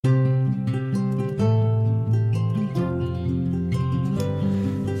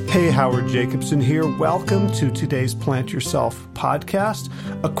Hey, Howard Jacobson here. Welcome to today's Plant Yourself podcast.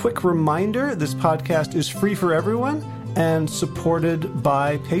 A quick reminder, this podcast is free for everyone and supported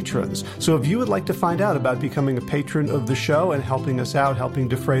by patrons. So if you would like to find out about becoming a patron of the show and helping us out, helping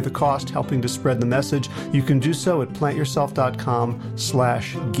defray the cost, helping to spread the message, you can do so at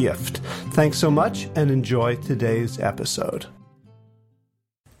plantyourself.com/gift. Thanks so much and enjoy today's episode.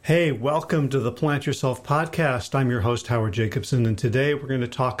 Hey, welcome to the Plant Yourself podcast. I'm your host, Howard Jacobson, and today we're going to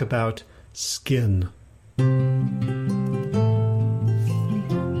talk about skin.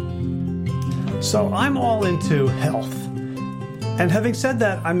 So I'm all into health. And having said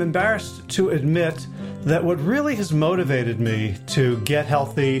that, I'm embarrassed to admit that what really has motivated me to get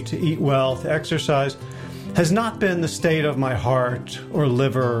healthy, to eat well, to exercise, has not been the state of my heart or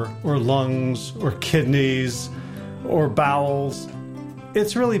liver or lungs or kidneys or bowels.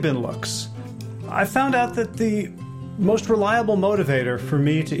 It's really been looks. I found out that the most reliable motivator for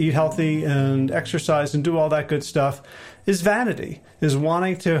me to eat healthy and exercise and do all that good stuff is vanity, is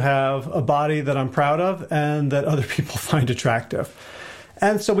wanting to have a body that I'm proud of and that other people find attractive.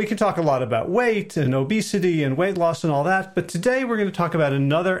 And so we can talk a lot about weight and obesity and weight loss and all that, but today we're going to talk about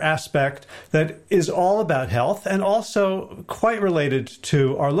another aspect that is all about health and also quite related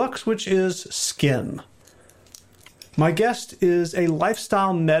to our looks, which is skin. My guest is a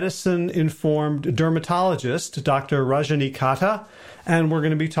lifestyle medicine-informed dermatologist, Dr. Rajani Khatta, and we're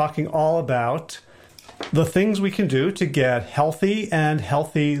going to be talking all about the things we can do to get healthy and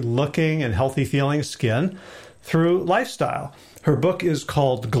healthy-looking and healthy-feeling skin through lifestyle. Her book is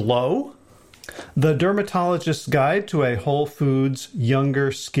called Glow, The Dermatologist's Guide to a Whole Foods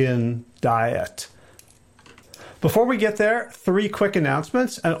Younger Skin Diet. Before we get there, 3 quick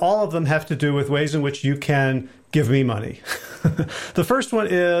announcements, and all of them have to do with ways in which you can give me money. The first one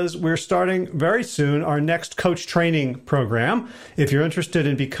is we're starting very soon our next coach training program. If you're interested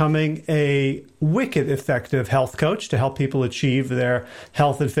in becoming a wicked effective health coach to help people achieve their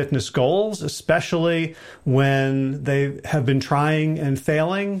health and fitness goals, especially when they have been trying and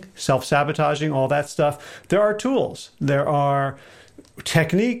failing, self-sabotaging, all that stuff, there are tools. There are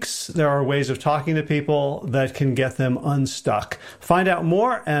techniques, there are ways of talking to people that can get them unstuck. Find out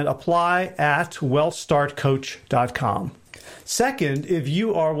more and apply at wellstartcoach.com. Second, if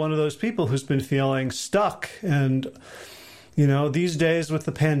you are one of those people who's been feeling stuck and, these days with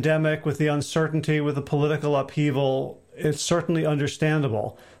the pandemic, with the uncertainty, with the political upheaval, it's certainly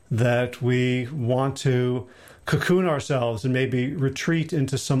understandable that we want to cocoon ourselves and maybe retreat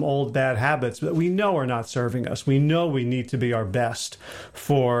into some old bad habits that we know are not serving us. We know we need to be our best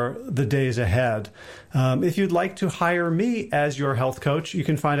for the days ahead. If you'd like to hire me as your health coach, you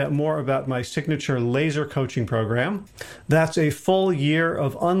can find out more about my signature laser coaching program. That's a full year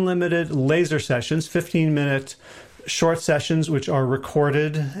of unlimited laser sessions, 15-minute short sessions, which are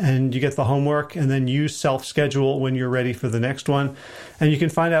recorded, and you get the homework, and then you self-schedule when you're ready for the next one. And you can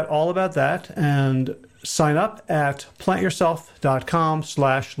find out all about that and sign up at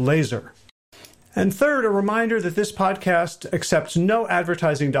plantyourself.com/laser. And third, a reminder that this podcast accepts no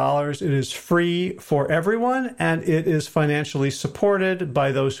advertising dollars. It is free for everyone, and it is financially supported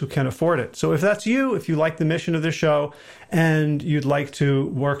by those who can afford it. So if that's you, if you like the mission of the show, and you'd like to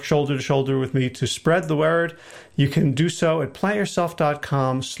work shoulder to shoulder with me to spread the word, you can do so at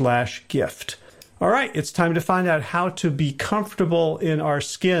plantyourself.com/gift. All right, it's time to find out how to be comfortable in our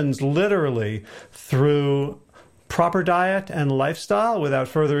skins, literally, through proper diet and lifestyle. Without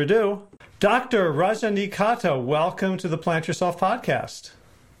further ado, Dr. Rajani Khatta, welcome to the Plant Yourself podcast.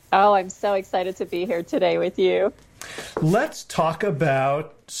 Oh, I'm so excited to be here today with you. Let's talk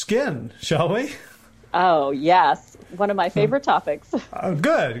about skin, shall we? Oh, yes. One of my favorite topics.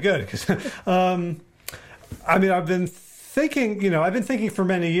 Good. I've been thinking for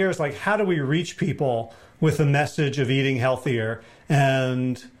many years, like, how do we reach people with the message of eating healthier?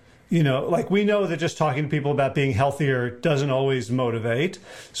 And, we know that just talking to people about being healthier doesn't always motivate.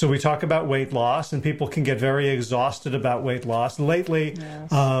 So we talk about weight loss, and people can get very exhausted about weight loss. Lately,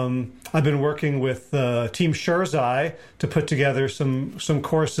 yes. I've been working with Team Shirzai to put together some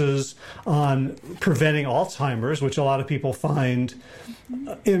courses on preventing Alzheimer's, which a lot of people find,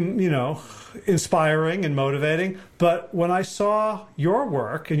 inspiring and motivating. But when I saw your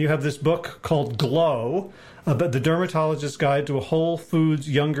work, and you have this book called Glow, about the Dermatologist's Guide to a Whole Foods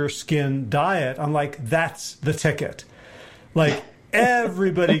Younger Skin Diet, I'm like, that's the ticket. Like,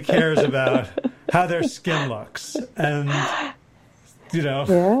 everybody cares about how their skin looks. And, Yeah.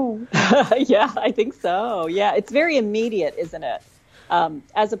 Yeah, I think so. Yeah, it's very immediate, isn't it?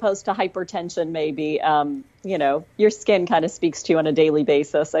 As opposed to hypertension, maybe, your skin kind of speaks to you on a daily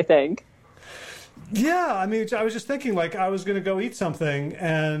basis, I think. Yeah, I mean, I was just thinking, like, I was going to go eat something,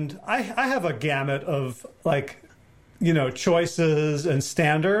 and I have a gamut of, like, choices and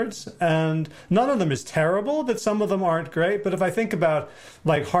standards, and none of them is terrible, but some of them aren't great. But if I think about,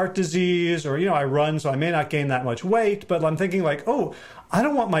 like, heart disease, or, I run, so I may not gain that much weight, but I'm thinking, like, oh, I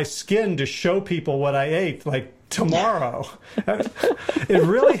don't want my skin to show people what I ate, like, tomorrow. It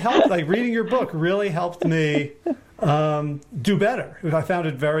really helped, like, reading your book really helped me do better. I found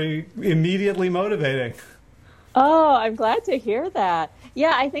it very immediately motivating. Oh, I'm glad to hear that.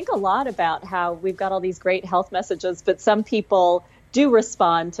 Yeah, I think a lot about how we've got all these great health messages, but some people do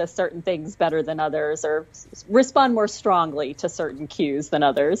respond to certain things better than others, or respond more strongly to certain cues than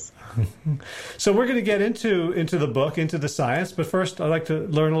others. So we're going to get into the book, into the science, but first I'd like to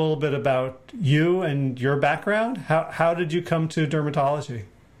learn a little bit about you and your background. How did you come to dermatology?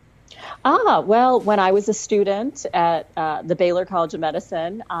 Well, when I was a student at the Baylor College of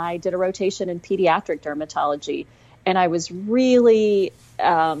Medicine, I did a rotation in pediatric dermatology, and I was really,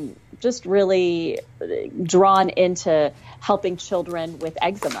 just really drawn into helping children with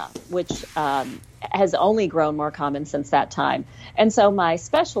eczema, which has only grown more common since that time. And so my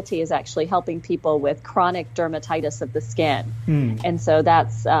specialty is actually helping people with chronic dermatitis of the skin. And so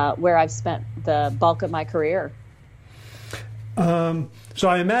that's where I've spent the bulk of my career. So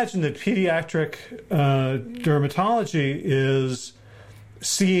I imagine that pediatric dermatology is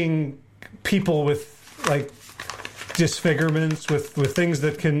seeing people with, like, disfigurements, with things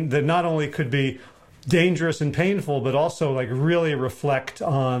that not only could be dangerous and painful, but also, like, really reflect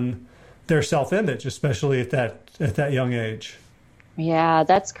on their self-image, especially at that young age. Yeah,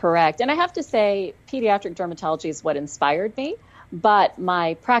 that's correct. And I have to say, pediatric dermatology is what inspired me. But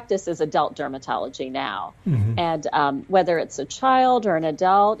my practice is adult dermatology now. And whether it's a child or an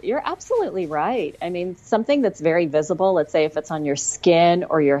adult, you're absolutely right. I mean, something that's very visible, let's say if it's on your skin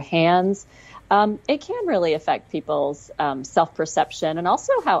or your hands, it can really affect people's self-perception and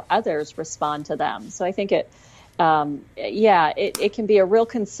also how others respond to them. So I think it can be a real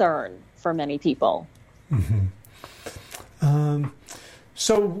concern for many people.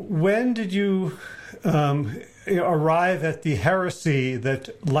 So when did you arrive at the heresy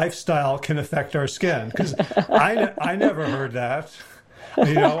that lifestyle can affect our skin? Because I never heard that.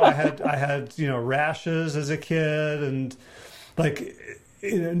 I had rashes as a kid, and, like,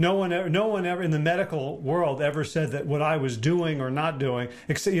 no one ever in the medical world ever said that what I was doing or not doing,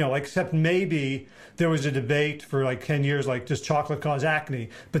 except maybe there was a debate for like 10 years, like, does chocolate cause acne?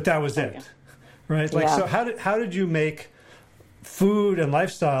 But that was it, right? Like, so how did you make food and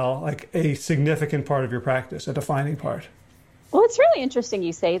lifestyle, like, a significant part of your practice, a defining part? Well, it's really interesting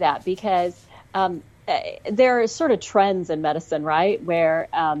you say that, because there are sort of trends in medicine, right? Where,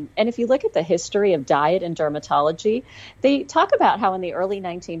 and if you look at the history of diet and dermatology, they talk about how in the early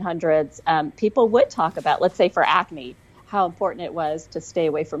 1900s, people would talk about, let's say for acne, how important it was to stay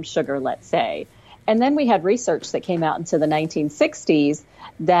away from sugar, let's say. And then we had research that came out into the 1960s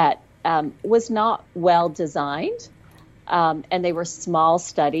that was not well designed. And they were small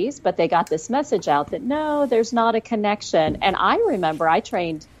studies, but they got this message out that, no, there's not a connection. And I remember I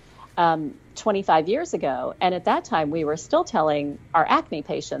trained 25 years ago, and at that time we were still telling our acne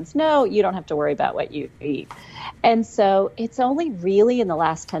patients, no, you don't have to worry about what you eat. And so it's only really in the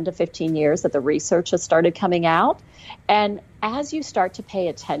last 10 to 15 years that the research has started coming out. And as you start to pay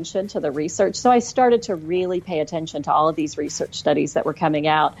attention to the research, so I started to really pay attention to all of these research studies that were coming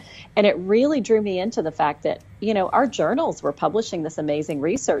out. And it really drew me into the fact that, our journals were publishing this amazing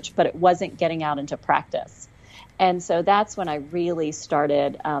research, but it wasn't getting out into practice. And so that's when I really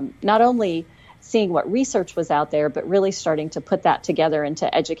started not only seeing what research was out there, but really starting to put that together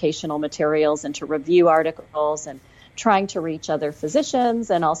into educational materials and to review articles and trying to reach other physicians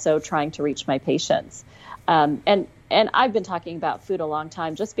and also trying to reach my patients. And I've been talking about food a long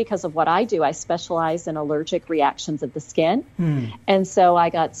time just because of what I do. I specialize in allergic reactions of the skin. And so I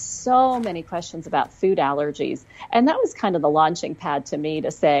got so many questions about food allergies. And that was kind of the launching pad to me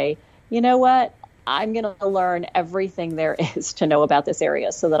to say, you know what? I'm going to learn everything there is to know about this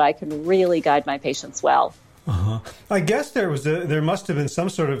area so that I can really guide my patients well. I guess there must have been some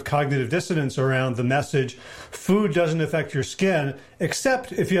sort of cognitive dissonance around the message, food doesn't affect your skin,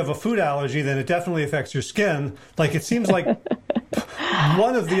 except if you have a food allergy, then it definitely affects your skin. Like, it seems like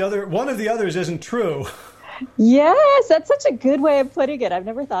one of the others isn't true. Yes, that's such a good way of putting it. I've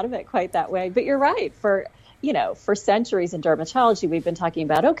never thought of it quite that way. But you're right. For centuries in dermatology, we've been talking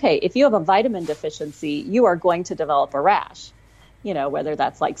about, okay, if you have a vitamin deficiency, you are going to develop a rash. Whether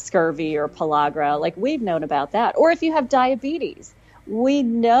that's like scurvy or pellagra, like we've known about that. Or if you have diabetes, we've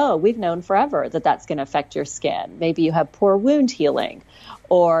known forever that that's going to affect your skin. Maybe you have poor wound healing,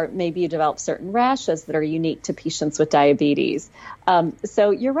 or maybe you develop certain rashes that are unique to patients with diabetes.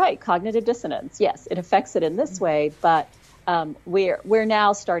 So you're right, cognitive dissonance. Yes, it affects it in this way, but we're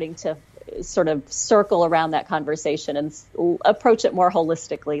now starting to sort of circle around that conversation and approach it more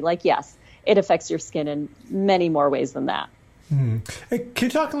holistically. Like, yes, it affects your skin in many more ways than that. Hey, can you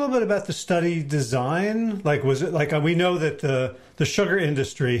talk a little bit about the study design? Like, was it like we know that the sugar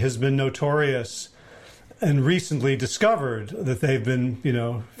industry has been notorious and recently discovered that they've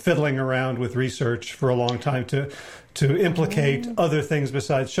been, fiddling around with research for a long time to implicate other things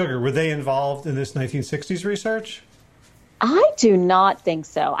besides sugar. Were they involved in this 1960s research? I do not think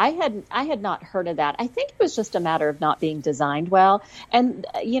so. I had not heard of that. I think it was just a matter of not being designed well. And,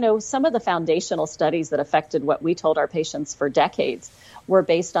 some of the foundational studies that affected what we told our patients for decades were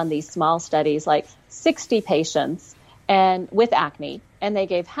based on these small studies, like 60 patients and with acne, and they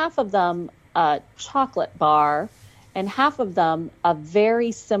gave half of them a chocolate bar and half of them a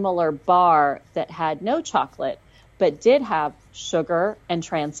very similar bar that had no chocolate, but did have sugar and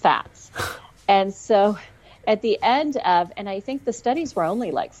trans fats. And so at the end of, and I think the studies were only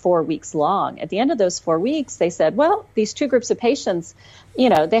like 4 weeks long. At the end of those 4 weeks, they said, well, these two groups of patients,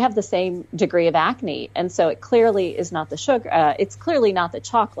 they have the same degree of acne. And so it clearly is not the sugar. It's clearly not the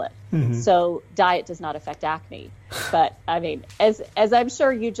chocolate. Mm-hmm. So diet does not affect acne. But I mean, as I'm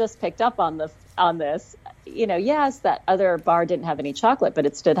sure you just picked up on this, yes, that other bar didn't have any chocolate, but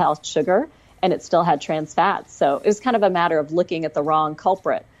it still had sugar and it still had trans fats. So it was kind of a matter of looking at the wrong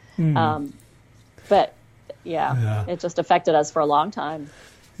culprit. Mm-hmm. But yeah, it just affected us for a long time.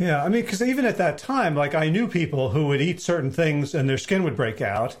 Yeah, I mean, because even at that time, like I knew people who would eat certain things and their skin would break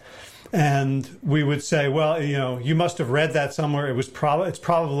out. And we would say, well, you must have read that somewhere. It's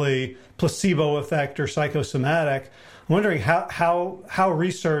probably placebo effect or psychosomatic. I'm wondering how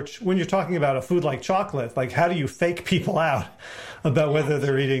research, when you're talking about a food like chocolate, like how do you fake people out about whether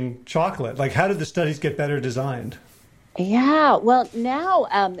they're eating chocolate? Like how did the studies get better designed? Yeah, well,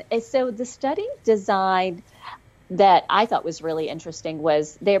 now, so the study design that I thought was really interesting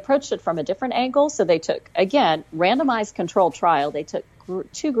was they approached it from a different angle. So they took, again, randomized controlled trial. They took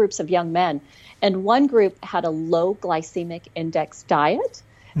two groups of young men, and one group had a low glycemic index diet.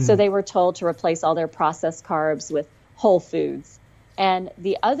 So they were told to replace all their processed carbs with whole foods. And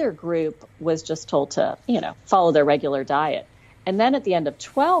the other group was just told to, follow their regular diet. And then at the end of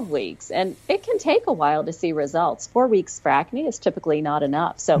 12 weeks, and it can take a while to see results. 4 weeks for acne is typically not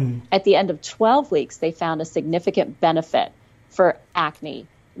enough. So at the end of 12 weeks, they found a significant benefit for acne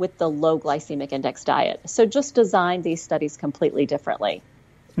with the low glycemic index diet. So just designed these studies completely differently.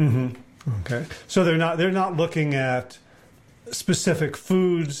 Mm-hmm. Okay. So they're not looking at specific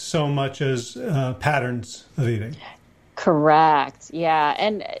foods so much as patterns of eating. Correct. Yeah.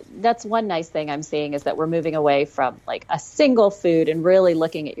 And that's one nice thing I'm seeing is that we're moving away from like a single food and really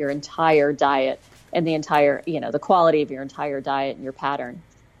looking at your entire diet and the entire, the quality of your entire diet and your pattern.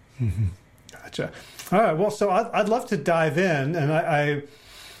 Mm-hmm. Gotcha. All right. Well, so I'd love to dive in, and I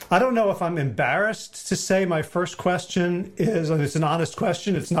don't know if I'm embarrassed to say my first question is, and it's an honest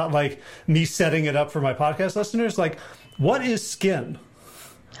question. It's not like me setting it up for my podcast listeners. Like, what is skin?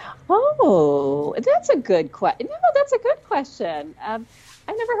 Oh, that's a good question. No, that's a good question. I've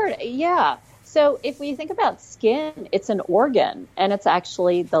never heard it. Yeah. So if we think about skin, it's an organ, and it's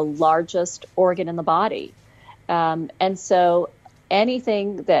actually the largest organ in the body. And so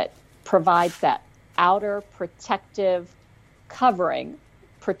anything that provides that outer protective covering,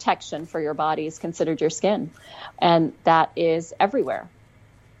 protection for your body is considered your skin. And that is everywhere.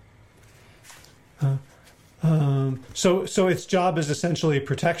 So its job is essentially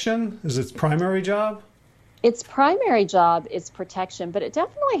protection? Is its primary job? Its primary job is protection, but it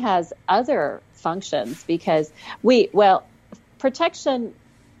definitely has other functions because protection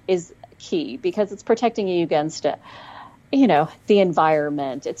is key because it's protecting you against the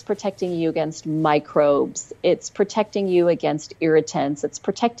environment. It's protecting you against microbes. It's protecting you against irritants. It's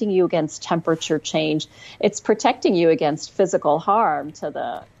protecting you against temperature change. It's protecting you against physical harm to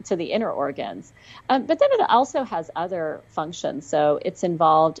the inner organs. But then it also has other functions. So it's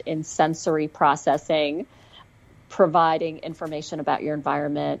involved in sensory processing, providing information about your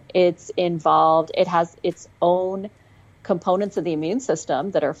environment. It has its own components of the immune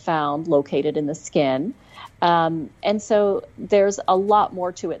system that are found located in the skin. And so there's a lot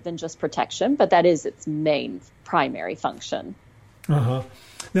more to it than just protection, but that is its main primary function. Uh-huh.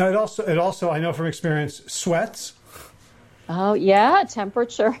 Now it also, I know from experience, sweats. Oh, yeah,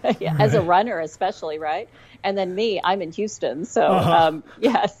 temperature as a runner, especially, right? And then me, I'm in Houston. So,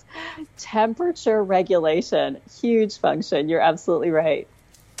 yes, temperature regulation, huge function. You're absolutely right.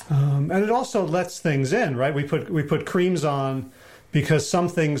 And it also lets things in, right? We put creams on because some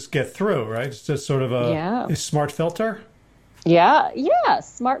things get through, right? It's just sort of a smart filter. Yeah,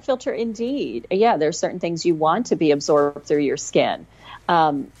 smart filter indeed. Yeah, there's certain things you want to be absorbed through your skin,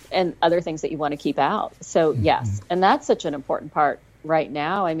 and other things that you want to keep out. So yes, and that's such an important part right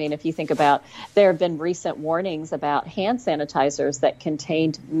now. I mean, if you think about, there have been recent warnings about hand sanitizers that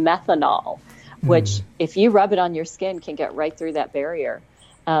contained methanol, which if you rub it on your skin can get right through that barrier.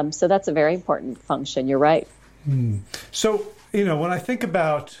 So that's a very important function. You're right. So, when I think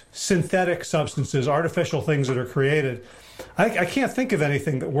about synthetic substances, artificial things that are created, I can't think of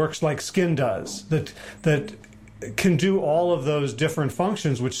anything that works like skin does, that can do all of those different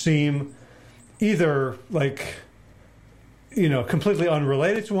functions, which seem either like, completely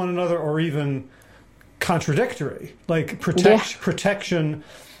unrelated to one another or even contradictory, like protection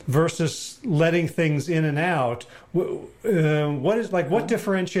versus letting things in and out. What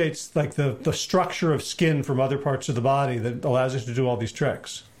differentiates like the structure of skin from other parts of the body that allows us to do all these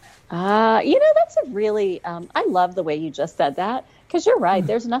tricks? That's a really, I love the way you just said that, because you're right.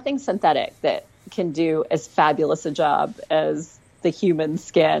 There's nothing synthetic that can do as fabulous a job as the human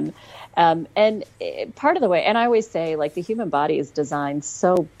skin. Part of the way, and I always say, like, the human body is designed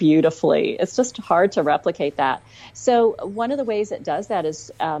so beautifully. It's just hard to replicate that. So one of the ways it does that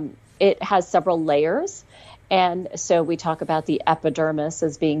is it has several layers. And so we talk about the epidermis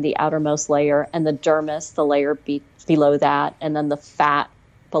as being the outermost layer, and the dermis, the layer below that, and then the fat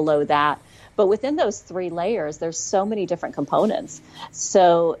below that. But within those three layers, there's so many different components.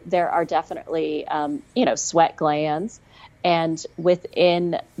 So there are definitely, sweat glands. And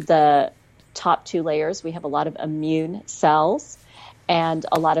within the top two layers, we have a lot of immune cells and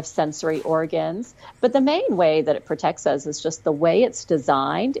a lot of sensory organs. But the main way that it protects us is just the way it's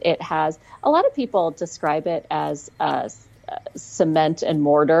designed. It has, a lot of people describe it as cement and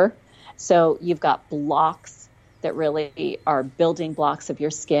mortar. So you've got blocks that really are building blocks of your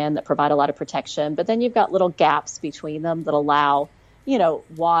skin that provide a lot of protection. But then you've got little gaps between them that allow,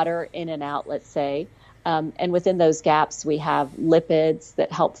 water in and out, let's say. And within those gaps, we have lipids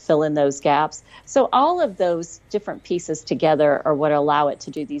that help fill in those gaps. So all of those different pieces together are what allow it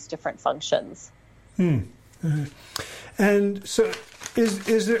to do these different functions. And so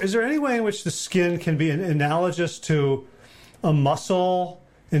is there any way in which the skin can be analogous to a muscle?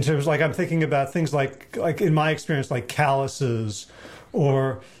 In terms, like, I'm thinking about things like in my experience, like calluses,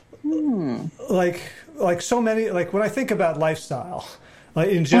 or like so many, like when I think about lifestyle, like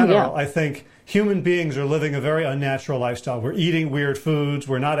in general, I think human beings are living a very unnatural lifestyle. We're eating weird foods.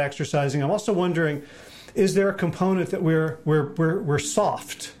 We're not exercising. I'm also wondering, is there a component that we're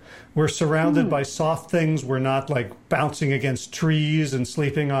soft? We're surrounded by soft things. We're not like bouncing against trees and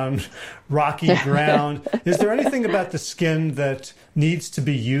sleeping on rocky ground. Is there anything about the skin that needs to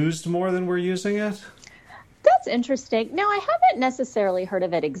be used more than we're using it? That's interesting. No, I haven't necessarily heard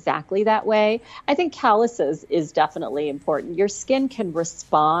of it exactly that way. I think calluses is definitely important. Your skin can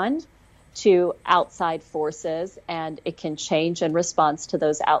respond to outside forces, and it can change in response to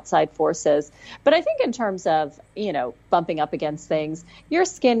those outside forces. But I think in terms of, bumping up against things, your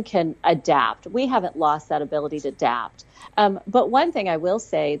skin can adapt. We haven't lost that ability to adapt. But one thing I will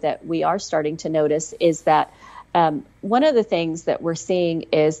say that we are starting to notice is that one of the things that we're seeing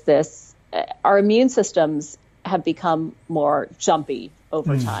is this, our immune systems have become more jumpy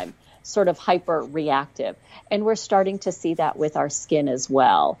over time, sort of hyper reactive. And we're starting to see that with our skin as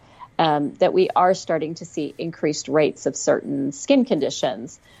well. That we are starting to see increased rates of certain skin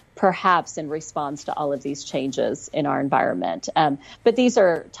conditions, perhaps in response to all of these changes in our environment. But these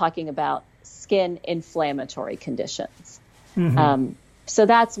are talking about skin inflammatory conditions. So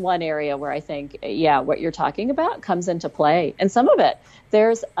that's one area where I think, what you're talking about comes into play. And some of it,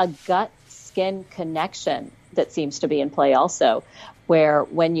 there's a gut-skin connection that seems to be in play also, where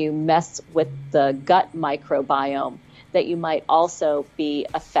when you mess with the gut microbiome, that you might also be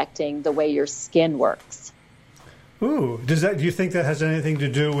affecting the way your skin works. Ooh, do you think that has anything to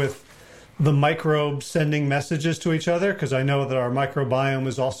do with the microbes sending messages to each other? Because I know that our microbiome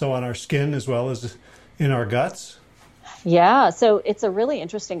is also on our skin as well as in our guts. Yeah, so it's a really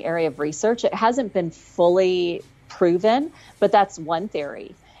interesting area of research. It hasn't been fully proven, but that's one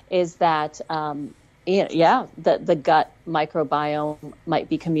theory, is that the gut microbiome might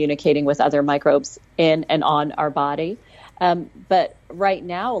be communicating with other microbes in and on our body. But right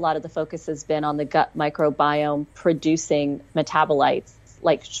now, a lot of the focus has been on the gut microbiome producing metabolites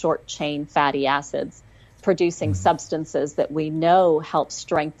like short chain fatty acids, producing substances that we know help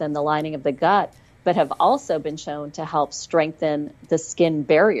strengthen the lining of the gut, but have also been shown to help strengthen the skin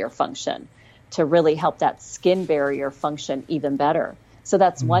barrier function, to really help that skin barrier function even better. So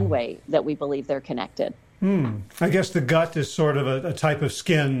that's one way that we believe they're connected. I guess the gut is sort of a type of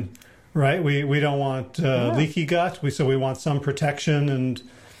skin, right? We don't want leaky gut. So we want some protection and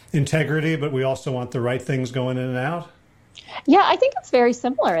integrity, but we also want the right things going in and out. Yeah, I think it's very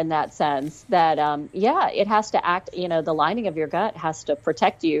similar in that sense that, it has to act, the lining of your gut has to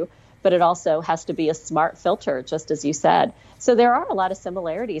protect you, but it also has to be a smart filter, just as you said. So there are a lot of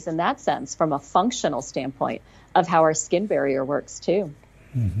similarities in that sense from a functional standpoint of how our skin barrier works too.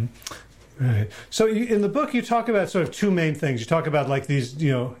 Mm-hmm. Right. So in the book, you talk about sort of two main things. You talk about like these,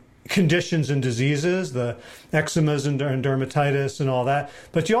 conditions and diseases, the eczemas and dermatitis and all that.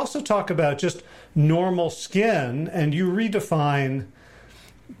 But you also talk about just normal skin, and you redefine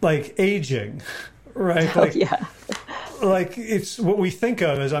like aging, right? Oh, yeah. Like it's what we think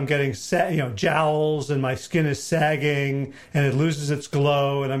of as I'm getting jowls and my skin is sagging and it loses its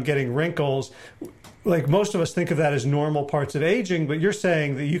glow and I'm getting wrinkles. Like most of us think of that as normal parts of aging, but you're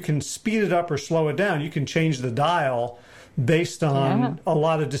saying that you can speed it up or slow it down. You can change the dial based on a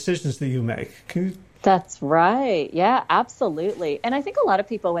lot of decisions that you make. That's right. Yeah, absolutely. And I think a lot of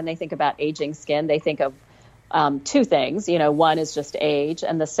people, when they think about aging skin, they think of two things. One is just age,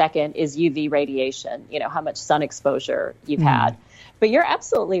 and the second is UV radiation, how much sun exposure you've had. But you're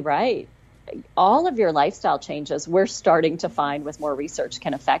absolutely right. All of your lifestyle changes, we're starting to find with more research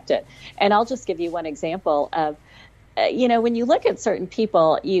can affect it. And I'll just give you one example of, when you look at certain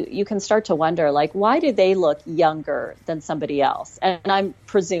people, you can start to wonder, like, why do they look younger than somebody else? And I'm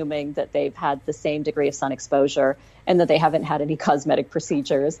presuming that they've had the same degree of sun exposure and that they haven't had any cosmetic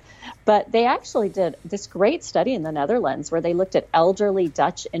procedures. But they actually did this great study in the Netherlands where they looked at elderly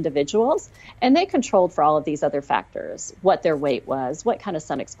Dutch individuals, and they controlled for all of these other factors, what their weight was, what kind of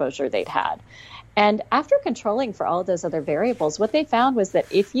sun exposure they'd had. And after controlling for all of those other variables, what they found was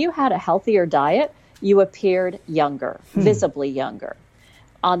that if you had a healthier diet, you appeared younger, visibly younger.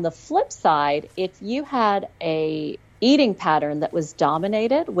 On the flip side, if you had a eating pattern that was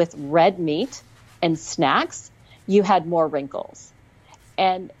dominated with red meat and snacks, you had more wrinkles.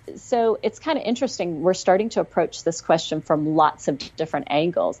 And so it's kind of interesting. We're starting to approach this question from lots of different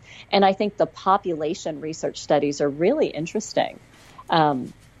angles. And I think the population research studies are really interesting.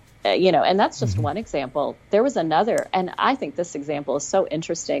 And that's just one example. There was another, and I think this example is so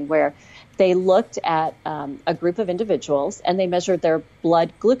interesting, where they looked at a group of individuals and they measured their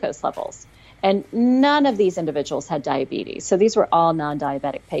blood glucose levels. And none of these individuals had diabetes. So these were all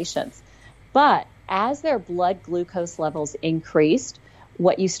non-diabetic patients. But as their blood glucose levels increased,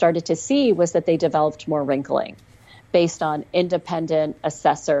 what you started to see was that they developed more wrinkling based on independent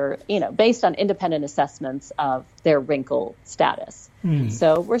assessments of their wrinkle status.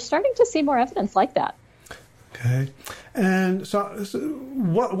 So we're starting to see more evidence like that. Okay. And so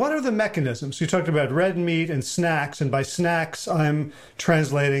what are the mechanisms? You talked about red meat and snacks, and by snacks I'm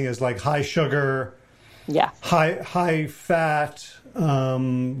translating as like high sugar, high fat,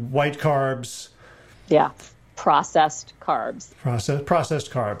 white carbs. Yeah. Processed carbs. Processed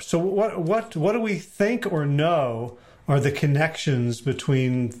carbs. So what do we think or know are the connections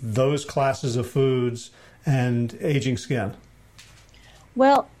between those classes of foods and aging skin?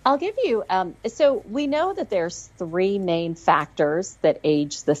 Well, I'll give you, so we know that there's three main factors that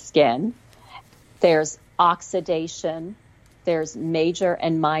age the skin. There's oxidation, there's major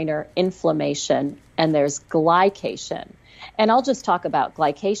and minor inflammation, and there's glycation. And I'll just talk about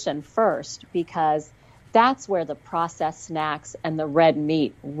glycation first, because that's where the processed snacks and the red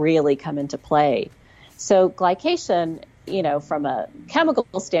meat really come into play. So glycation, from a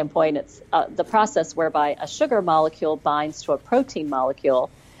chemical standpoint, it's the process whereby a sugar molecule binds to a protein molecule.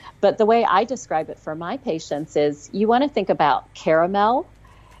 But the way I describe it for my patients is you want to think about caramel.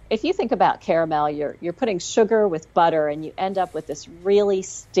 If you think about caramel, you're putting sugar with butter and you end up with this really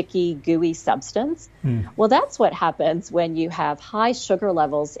sticky, gooey substance. Well, that's what happens when you have high sugar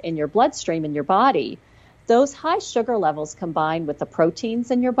levels in your bloodstream in your body. Those high sugar levels combine with the proteins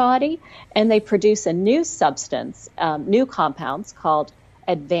in your body, and they produce a new substance, new compounds called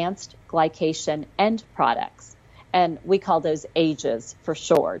advanced glycation end products. And we call those AGEs for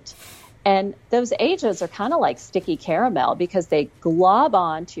short. And those AGEs are kind of like sticky caramel because they glob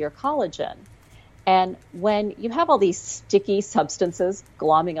on to your collagen. And when you have all these sticky substances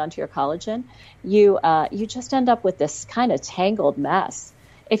glomming onto your collagen, you just end up with this kind of tangled mess.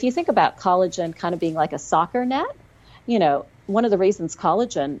 If you think about collagen kind of being like a soccer net, one of the reasons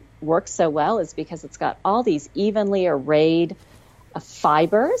collagen works so well is because it's got all these evenly arrayed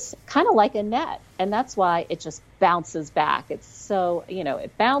fibers, kind of like a net. And that's why it just bounces back. It's so,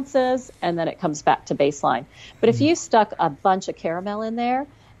 it bounces and then it comes back to baseline. But if you stuck a bunch of caramel in there,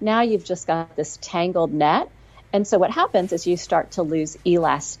 now you've just got this tangled net. And so what happens is you start to lose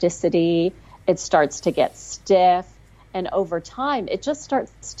elasticity. It starts to get stiff. And over time, it just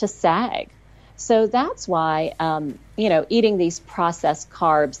starts to sag. So that's why, eating these processed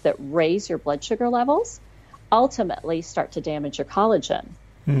carbs that raise your blood sugar levels ultimately start to damage your collagen.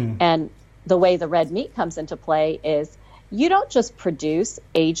 And the way the red meat comes into play is you don't just produce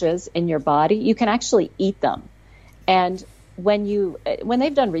ages in your body, you can actually eat them. And when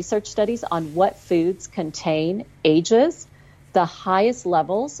they've done research studies on what foods contain ages, the highest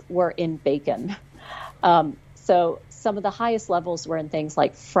levels were in bacon. So some of the highest levels were in things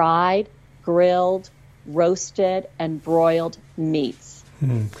like fried, grilled, roasted, and broiled meats.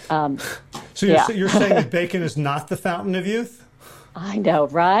 So you're saying that bacon is not the fountain of youth? I know,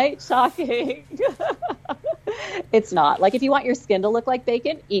 right? Shocking. It's not. Like, if you want your skin to look like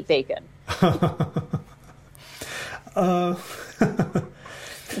bacon, eat bacon.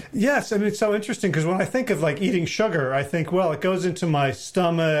 Yes, I mean, it's so interesting because when I think of like eating sugar, I think, well, it goes into my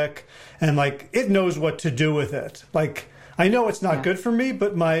stomach and like it knows what to do with it. Like, I know it's not good for me,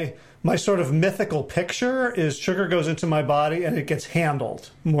 but my sort of mythical picture is sugar goes into my body and it gets handled,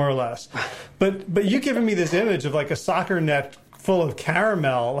 more or less. But you giving me this image of like a soccer net full of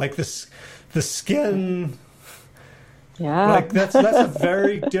caramel, like the skin. Yeah, like that's a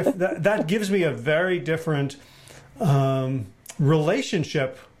very different. That gives me a very different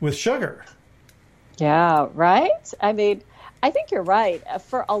relationship with sugar. Yeah, right. I mean, I think you're right.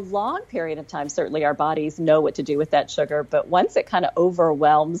 For a long period of time, certainly our bodies know what to do with that sugar, but once it kind of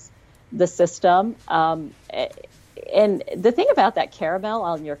overwhelms the system, and the thing about that caramel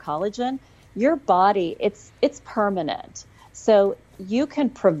on your collagen, your body, it's permanent. So you can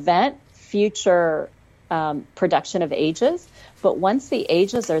prevent future production of ages, but once the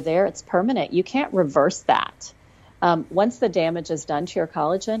ages are there, it's permanent. You can't reverse that. Once the damage is done to your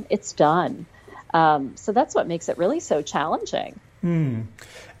collagen, it's done. So that's what makes it really so challenging.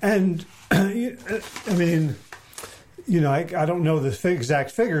 And I mean, I don't know the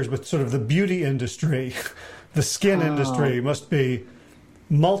exact figures, but sort of the beauty industry, the skin industry must be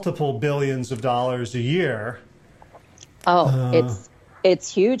multiple billions of dollars a year.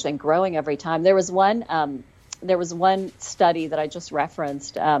 It's huge and growing every time. There was one study that I just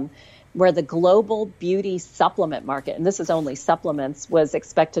referenced where the global beauty supplement market, and this is only supplements, was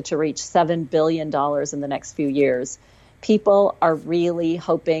expected to reach $7 billion in the next few years. People are really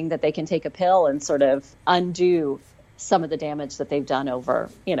hoping that they can take a pill and sort of undo some of the damage that they've done over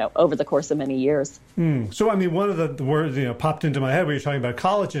the course of many years. So, I mean, one of the words, popped into my head when you're talking about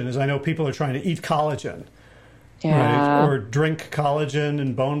collagen is I know people are trying to eat collagen. Yeah. Right? Or drink collagen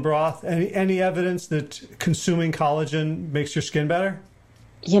and bone broth. Any evidence that consuming collagen makes your skin better?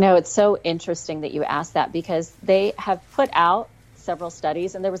 It's so interesting that you asked that because they have put out several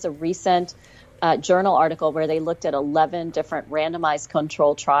studies, and there was a recent journal article where they looked at 11 different randomized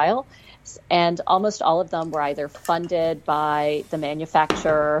control trials, and almost all of them were either funded by the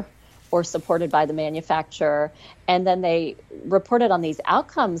manufacturer or supported by the manufacturer. And then they reported on these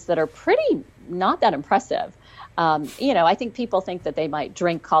outcomes that are pretty not that impressive. I think people think that they might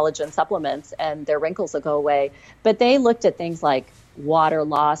drink collagen supplements and their wrinkles will go away, but they looked at things like water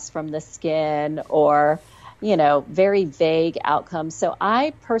loss from the skin or, very vague outcomes. So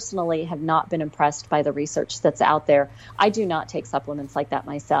I personally have not been impressed by the research that's out there. I do not take supplements like that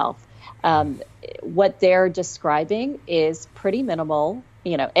myself. What they're describing is pretty minimal.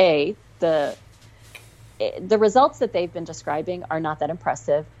 The results that they've been describing are not that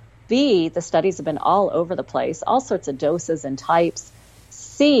impressive. B, the studies have been all over the place, all sorts of doses and types.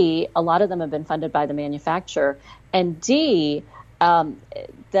 C, a lot of them have been funded by the manufacturer. And D,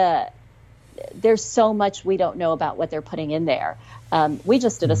 there's so much we don't know about what they're putting in there. We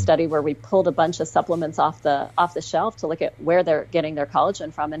just did a study where we pulled a bunch of supplements off the shelf to look at where they're getting their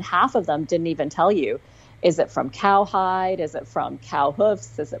collagen from, and half of them didn't even tell you. Is it from cowhide? Is it from cow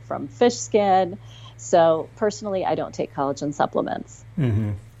hoofs? Is it from fish skin? So personally, I don't take collagen supplements.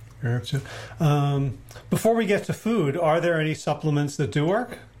 Mm-hmm. Before we get to food, are there any supplements that do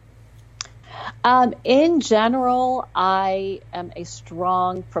work? In general, I am a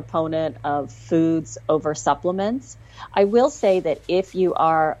strong proponent of foods over supplements. I will say that if you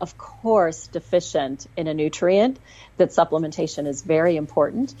are, of course, deficient in a nutrient, that supplementation is very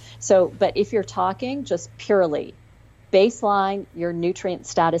important. But if you're talking just purely baseline, your nutrient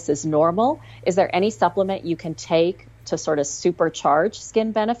status is normal, is there any supplement you can take to sort of supercharge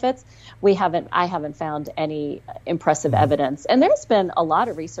skin benefits, I haven't found any impressive evidence. And there's been a lot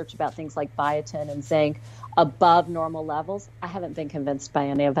of research about things like biotin and zinc above normal levels. I haven't been convinced by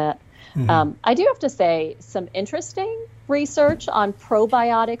any of it. I do have to say some interesting research on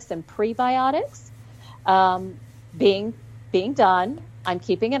probiotics and prebiotics being done. I'm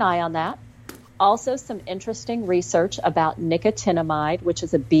keeping an eye on that. Also, some interesting research about nicotinamide, which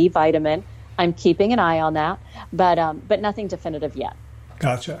is a B vitamin. I'm keeping an eye on that, but nothing definitive yet.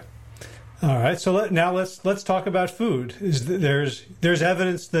 Gotcha. All right. So now let's talk about food. There's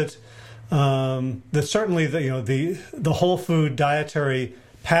evidence that that certainly the whole food dietary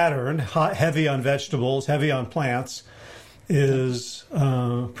pattern, heavy on vegetables, heavy on plants, is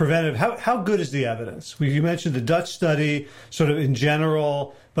preventive. How good is the evidence? You mentioned the Dutch study, sort of in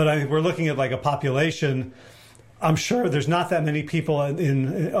general, but we're looking at like a population. I'm sure there's not that many people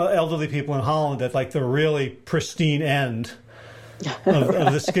in elderly people in Holland at like the really pristine end of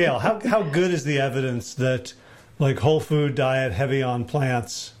the scale. How good is the evidence that like whole food diet, heavy on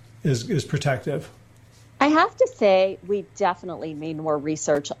plants, is protective? I have to say we definitely need more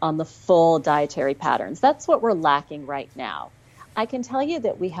research on the full dietary patterns. That's what we're lacking right now. I can tell you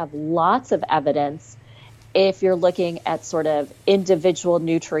that we have lots of evidence if you're looking at sort of individual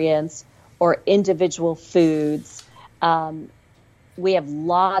nutrients or individual foods. We have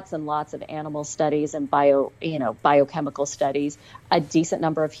lots and lots of animal studies and biochemical studies, a decent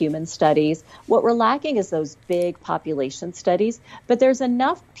number of human studies. What we're lacking is those big population studies, but there's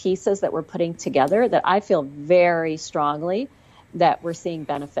enough pieces that we're putting together that I feel very strongly that we're seeing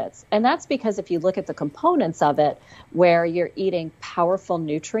benefits. And that's because if you look at the components of it, where you're eating powerful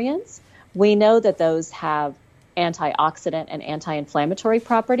nutrients, we know that those have antioxidant and anti-inflammatory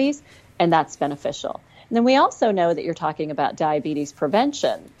properties, and that's beneficial. And then we also know that you're talking about diabetes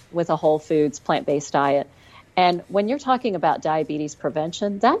prevention with a whole foods, plant-based diet. And when you're talking about diabetes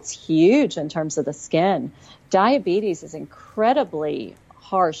prevention, that's huge in terms of the skin. Diabetes is incredibly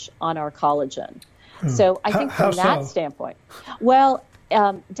harsh on our collagen. So I think from that standpoint, well,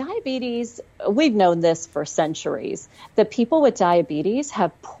 diabetes, we've known this for centuries, that people with diabetes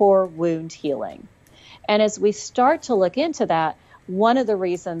have poor wound healing. And as we start to look into that, one of the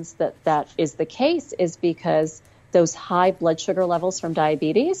reasons that is the case is because those high blood sugar levels from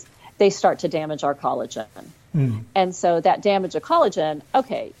diabetes, they start to damage our collagen. And so that damage of collagen,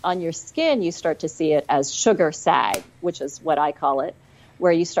 okay, on your skin, you start to see it as sugar sag, which is what I call it,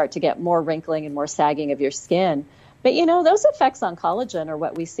 where you start to get more wrinkling and more sagging of your skin. But, those effects on collagen are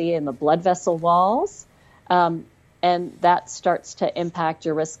what we see in the blood vessel walls. And that starts to impact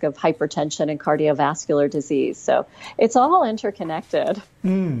your risk of hypertension and cardiovascular disease. So it's all interconnected.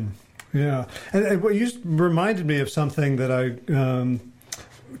 Yeah. And what you reminded me of something that I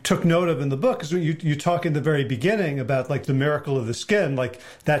took note of in the book is when you talk in the very beginning about like the miracle of the skin, like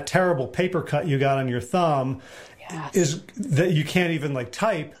that terrible paper cut you got on your thumb is that you can't even like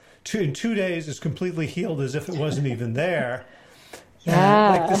type. In 2 days is completely healed as if it wasn't even there.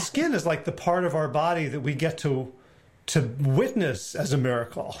 Yeah. And, like the skin is like the part of our body that we get to witness as a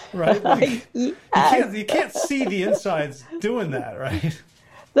miracle, right? Like, you can't see the insides doing that, right?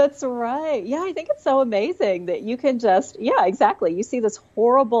 That's right. Yeah, I think it's so amazing that you can just, exactly. You see this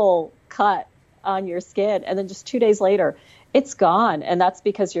horrible cut on your skin, and then just 2 days later, it's gone. And that's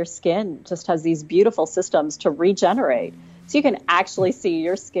because your skin just has these beautiful systems to regenerate. So you can actually see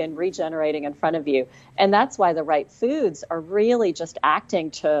your skin regenerating in front of you. And that's why the right foods are really just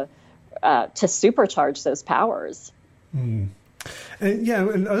acting to supercharge those powers. And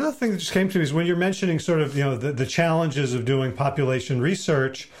another thing that just came to me is when you're mentioning sort of, the challenges of doing population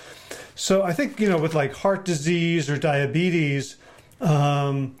research. So I think, with like heart disease or diabetes,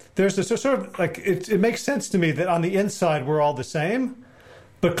 there's this sort of like, it makes sense to me that on the inside, we're all the same,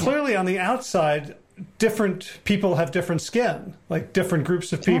 but clearly on the outside, different people have different skin, like different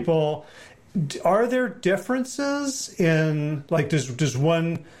groups of people. Are there differences in like, does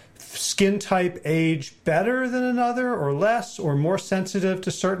one skin type age better than another, or less, or more sensitive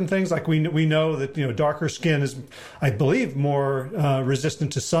to certain things? Like we know that darker skin is, I believe, more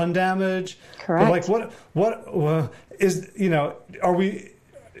resistant to sun damage. Correct. But like what is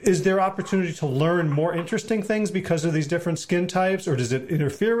is there opportunity to learn more interesting things because of these different skin types, or does it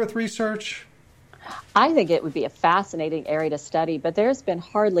interfere with research? I think it would be a fascinating area to study, but there's been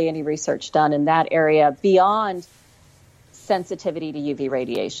hardly any research done in that area beyond sensitivity to UV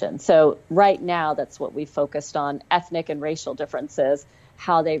radiation. So right now, that's what we focused on, ethnic and racial differences,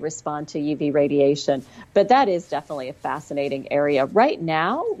 how they respond to UV radiation. But that is definitely a fascinating area. Right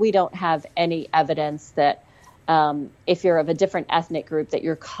now, we don't have any evidence that if you're of a different ethnic group, that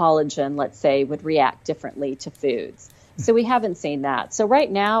your collagen, let's say, would react differently to foods. So we haven't seen that. So right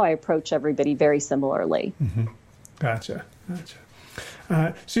now I approach everybody very similarly. Mm-hmm. Gotcha.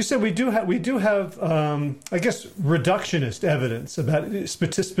 So you said we do have I guess reductionist evidence about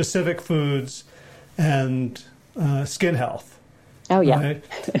specific foods and skin health. Oh yeah. Right?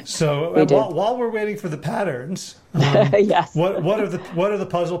 So while we're waiting for the patterns, yes. What are the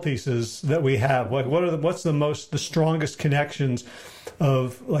puzzle pieces that we have? What's the strongest connections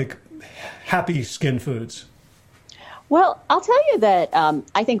of like happy skin foods? Well, I'll tell you that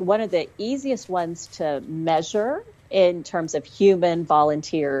I think one of the easiest ones to measure in terms of human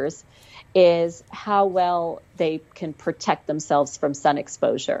volunteers is how well they can protect themselves from sun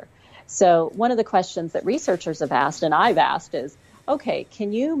exposure. So one of the questions that researchers have asked, and I've asked, is, okay,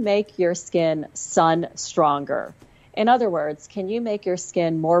 can you make your skin sun stronger? In other words, can you make your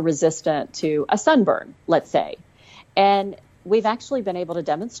skin more resistant to a sunburn, let's say? And we've actually been able to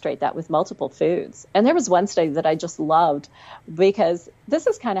demonstrate that with multiple foods. And there was one study that I just loved, because this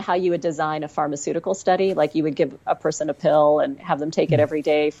is kind of how you would design a pharmaceutical study. Like you would give a person a pill and have them take it every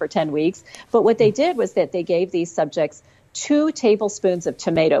day for 10 weeks. But what they did was that they gave these subjects 2 tablespoons of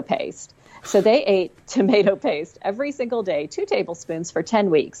tomato paste. So they ate tomato paste every single day, 2 tablespoons for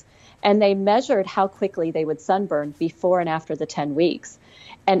 10 weeks. And they measured how quickly they would sunburn before and after the 10 weeks.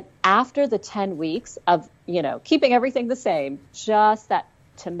 And after the 10 weeks of, keeping everything the same, just that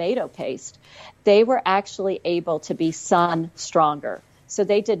tomato paste, they were actually able to be sun stronger. So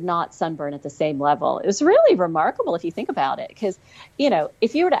they did not sunburn at the same level. It was really remarkable if you think about it, because,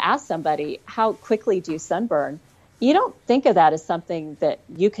 if you were to ask somebody, how quickly do you sunburn? You don't think of that as something that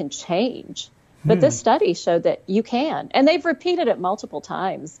you can change. But this study showed that you can. And they've repeated it multiple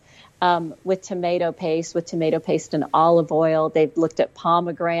times with tomato paste and olive oil. They've looked at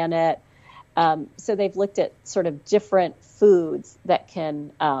pomegranate. So they've looked at sort of different foods that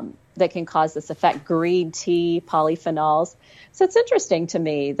can cause this effect. Green tea, polyphenols. So it's interesting to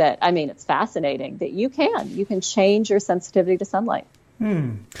me that, it's fascinating that you can change your sensitivity to sunlight.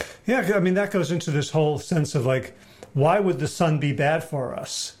 Yeah, that goes into this whole sense of like, why would the sun be bad for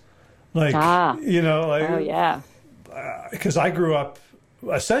us? Like, oh yeah. Because I grew up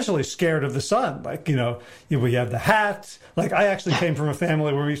essentially scared of the sun. Like, we have the hat. Like, I actually came from a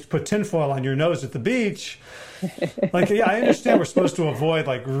family where we used to put tinfoil on your nose at the beach. Like, yeah, I understand we're supposed to avoid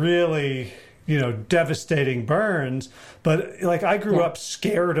like really, devastating burns. But like, I grew up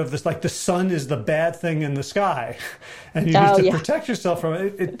scared of this. Like, the sun is the bad thing in the sky, and you need to protect yourself from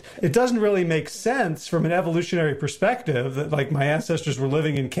it. It doesn't really make sense from an evolutionary perspective that like my ancestors were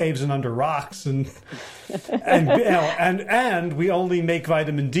living in caves and under rocks, and we only make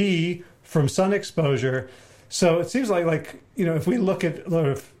vitamin D from sun exposure. So it seems like if we look at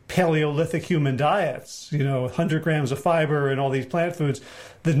Paleolithic human diets, 100 grams of fiber and all these plant foods,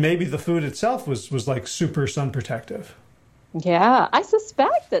 then maybe the food itself was like super sun protective. Yeah, I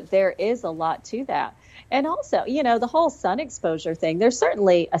suspect that there is a lot to that. And also, the whole sun exposure thing, there's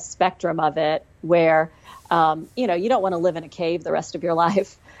certainly a spectrum of it where, you don't want to live in a cave the rest of your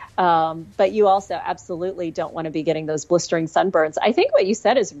life. But you also absolutely don't want to be getting those blistering sunburns. I think what you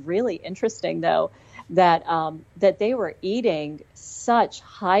said is really interesting, though, that they were eating such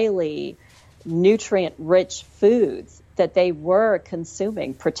highly nutrient-rich foods that they were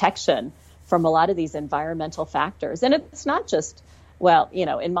consuming protection from a lot of these environmental factors. And it's not just,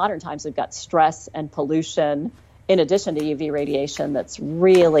 in modern times, we've got stress and pollution in addition to UV radiation that's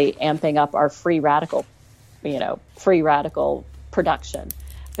really amping up our free radical production.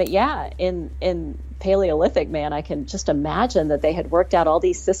 But yeah, in Paleolithic, man, I can just imagine that they had worked out all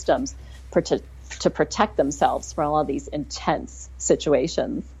these systems to protect themselves from all these intense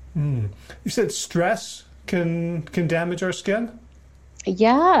situations. You said stress can damage our skin?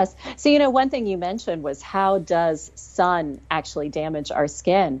 Yes. So, one thing you mentioned was how does sun actually damage our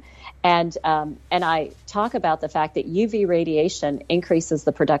skin? And I talk about the fact that UV radiation increases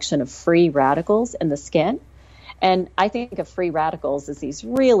the production of free radicals in the skin. And I think of free radicals as these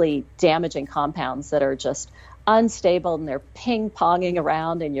really damaging compounds that are just unstable and they're ping-ponging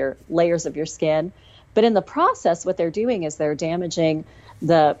around in your layers of your skin. But in the process, what they're doing is they're damaging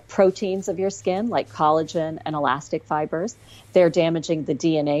the proteins of your skin, like collagen and elastic fibers. They're damaging the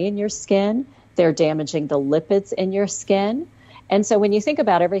DNA in your skin. They're damaging the lipids in your skin. And so when you think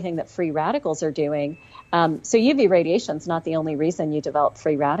about everything that free radicals are doing, so UV radiation is not the only reason you develop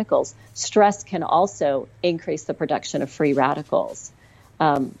free radicals. Stress can also increase the production of free radicals.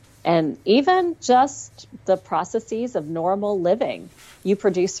 And even just the processes of normal living, you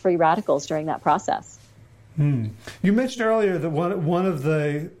produce free radicals during that process. You mentioned earlier that one of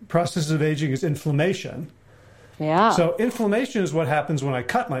the processes of aging is inflammation. Yeah. So inflammation is what happens when I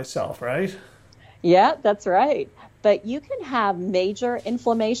cut myself, right? Yeah, that's right. But you can have major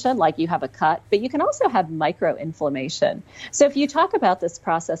inflammation, like you have a cut, but you can also have microinflammation. So if you talk about this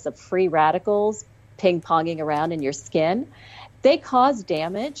process of free radicals ping-ponging around in your skin, they cause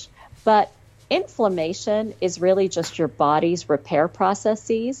damage, but inflammation is really just your body's repair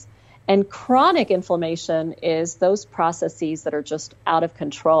processes. And chronic inflammation is those processes that are just out of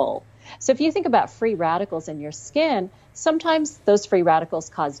control. So if you think about free radicals in your skin, sometimes those free radicals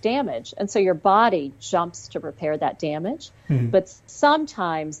cause damage. And so your body jumps to repair that damage. But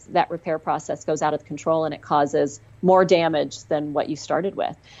sometimes that repair process goes out of control and it causes more damage than what you started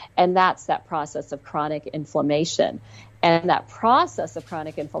with. And that's that process of chronic inflammation. And that process of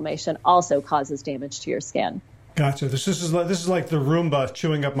chronic inflammation also causes damage to your skin. Gotcha. This is like the Roomba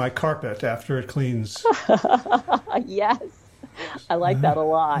chewing up my carpet after it cleans. Yes. I like that a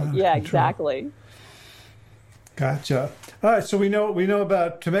lot. Yeah, exactly. Gotcha. All right, so we know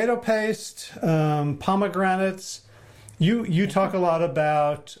about tomato paste, pomegranates. You talk a lot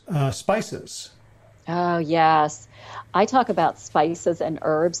about spices. Oh, yes. I talk about spices and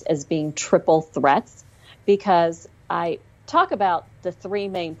herbs as being triple threats because I talk about the three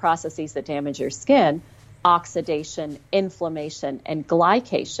main processes that damage your skin: oxidation, inflammation, and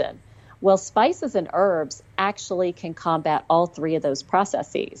glycation. Well, spices and herbs actually can combat all three of those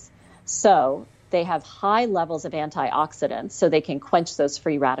processes. So they have high levels of antioxidants, so they can quench those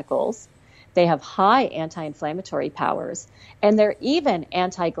free radicals. They have high anti-inflammatory powers, and they're even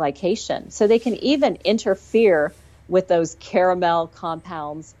anti-glycation. So they can even interfere with those caramel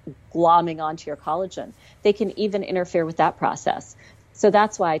compounds glomming onto your collagen. They can even interfere with that process. So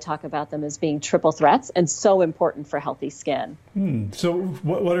that's why I talk about them as being triple threats and so important for healthy skin. So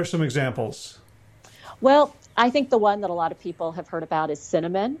what are some examples? Well, I think the one that a lot of people have heard about is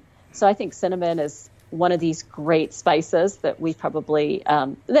cinnamon. So I think cinnamon is one of these great spices that we probably,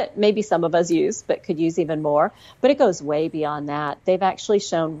 that maybe some of us use, but could use even more. But it goes way beyond that. They've actually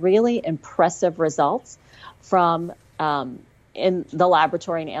shown really impressive results from in the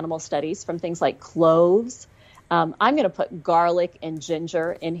laboratory and animal studies from things like cloves. I'm going to put garlic and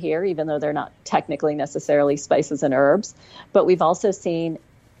ginger in here, even though they're not technically necessarily spices and herbs. But we've also seen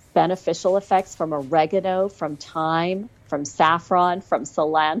beneficial effects from oregano, from thyme, from saffron, from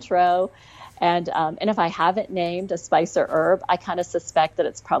cilantro. And if I haven't named a spice or herb, I kind of suspect that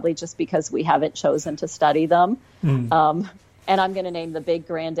it's probably just because we haven't chosen to study them. And I'm going to name the big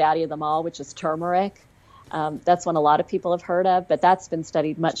granddaddy of them all, which is turmeric. That's one a lot of people have heard of, but that's been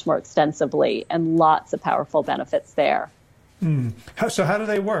studied much more extensively and lots of powerful benefits there. So how do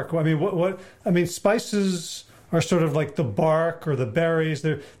they work? I mean, spices are sort of like the bark or the berries.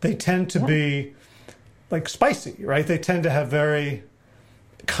 They tend to be like spicy, right? They tend to have very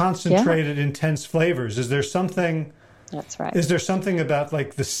concentrated, intense flavors. Is there something? That's right. Is there something about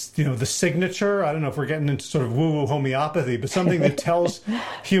like this, the signature? I don't know if we're getting into sort of woo-woo homeopathy, but something that tells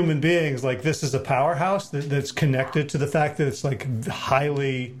human beings like this is a powerhouse that's connected to the fact that it's like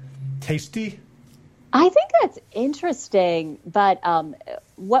highly tasty? I think that's interesting, but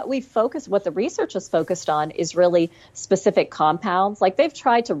what the research is focused on is really specific compounds. Like they've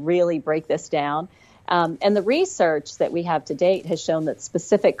tried to really break this down. And the research that we have to date has shown that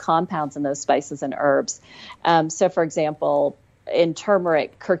specific compounds in those spices and herbs. So, for example, in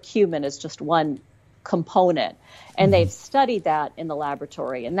turmeric, curcumin is just one component. And they've studied that in the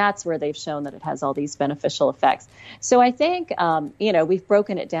laboratory. And that's where they've shown that it has all these beneficial effects. So I think, we've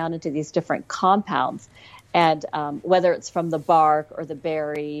broken it down into these different compounds. And whether it's from the bark or the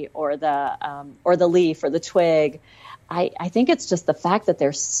berry or the leaf or the twig, I think it's just the fact that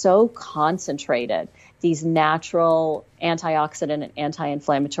they're so concentrated, these natural antioxidant and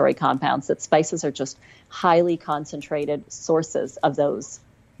anti-inflammatory compounds, that spices are just highly concentrated sources of those.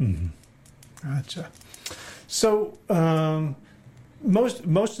 Gotcha. So most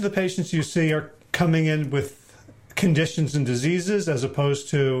of the patients you see are coming in with conditions and diseases as opposed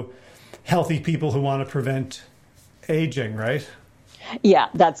to healthy people who want to prevent aging, right? Yeah,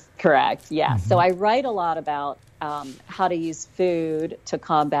 that's correct. Yeah. So I write a lot about how to use food to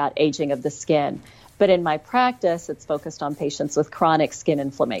combat aging of the skin. But in my practice, it's focused on patients with chronic skin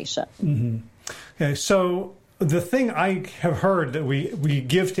inflammation. Okay, so the thing I have heard that we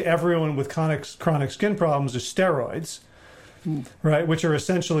give to everyone with chronic skin problems is steroids, right? Which are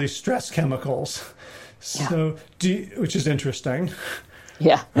essentially stress chemicals. So, which is interesting.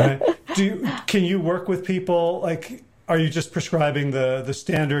 Yeah. Right? Can you work with people like? Are you just prescribing the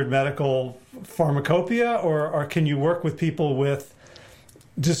standard medical pharmacopoeia, or can you work with people with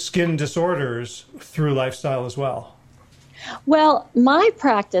skin disorders through lifestyle as well? Well, my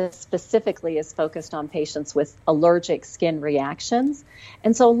practice specifically is focused on patients with allergic skin reactions.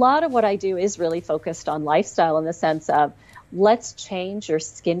 And so a lot of what I do is really focused on lifestyle in the sense of let's change your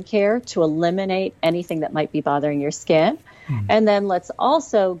skincare to eliminate anything that might be bothering your skin. And then let's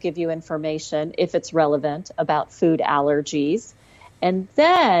also give you information, if it's relevant, about food allergies. And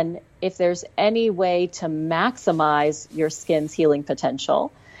then if there's any way to maximize your skin's healing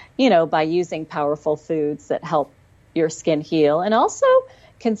potential, by using powerful foods that help your skin heal, and also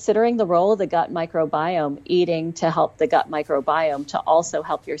considering the role of the gut microbiome, eating to help the gut microbiome to also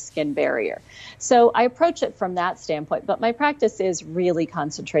help your skin barrier. So I approach it from that standpoint, but my practice is really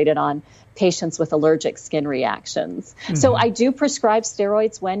concentrated on patients with allergic skin reactions. So I do prescribe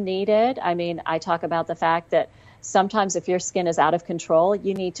steroids when needed. I mean, I talk about the fact that sometimes if your skin is out of control,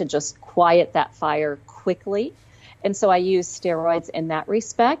 you need to just quiet that fire quickly. And so I use steroids in that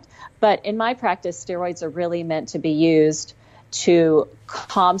respect. But in my practice, steroids are really meant to be used to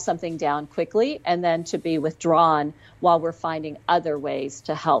calm something down quickly and then to be withdrawn while we're finding other ways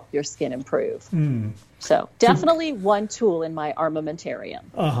to help your skin improve. So definitely one tool in my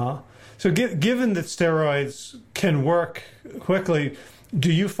armamentarium. So given that steroids can work quickly,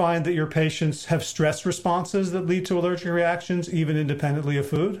 do you find that your patients have stress responses that lead to allergic reactions even independently of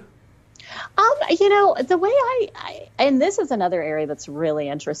food? The way and this is another area that's really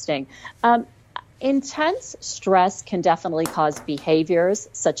interesting. Intense stress can definitely cause behaviors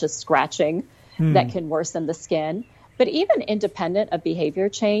such as scratching that can worsen the skin. But even independent of behavior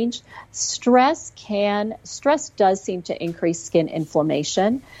change, stress does seem to increase skin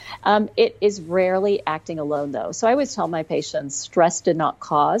inflammation. It is rarely acting alone, though. So I always tell my patients, stress did not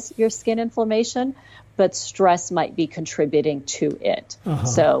cause your skin inflammation, but stress might be contributing to it.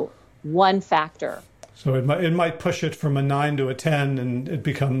 So one factor. So it might push it from a 9 to a 10, and it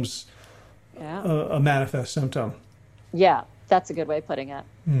becomes a manifest symptom. Yeah, that's a good way of putting it.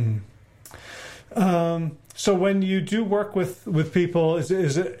 So when you do work with people, is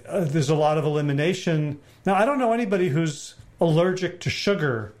it there's a lot of elimination? Now, I don't know anybody who's allergic to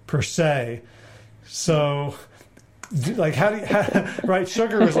sugar per se. So, like, right?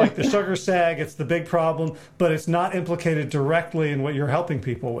 Sugar is like the sugar sag. It's the big problem, but it's not implicated directly in what you're helping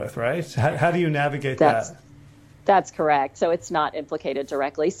people with, right? How do you navigate that? That's correct. So it's not implicated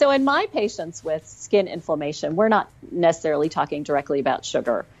directly. So in my patients with skin inflammation, we're not necessarily talking directly about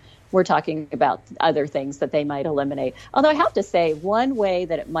sugar. We're talking about other things that they might eliminate. Although I have to say, one way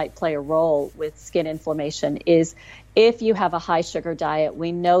that it might play a role with skin inflammation is if you have a high sugar diet,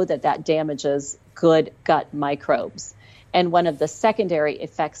 we know that damages good gut microbes. And one of the secondary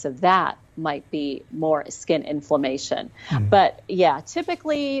effects of that might be more skin inflammation. But yeah,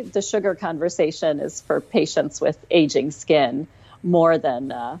 typically the sugar conversation is for patients with aging skin more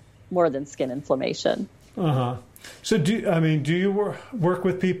than skin inflammation. So do you work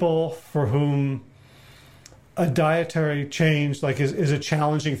with people for whom a dietary change is a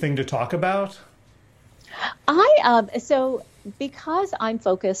challenging thing to talk about? So because I'm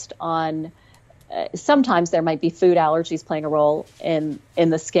focused on sometimes there might be food allergies playing a role in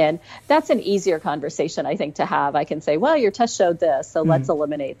the skin. That's an easier conversation, I think, to have. I can say, well, your test showed this, so let's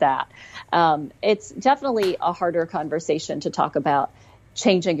eliminate that. It's definitely a harder conversation to talk about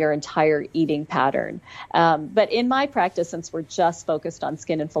changing your entire eating pattern. But in my practice, since we're just focused on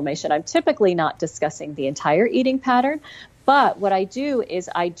skin inflammation, I'm typically not discussing the entire eating pattern. But what I do is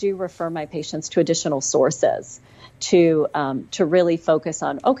I do refer my patients to additional sources to really focus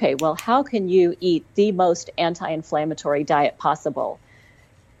on, okay, well, how can you eat the most anti-inflammatory diet possible,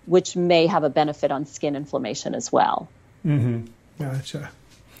 which may have a benefit on skin inflammation as well. Gotcha.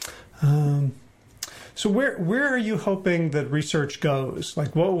 So where are you hoping that research goes?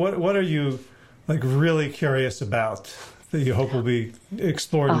 Like what are you really curious about that you hope will be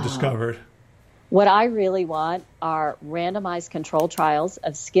explored and discovered? What I really want are randomized controlled trials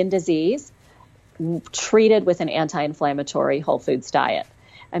of skin disease treated with an anti-inflammatory whole foods diet.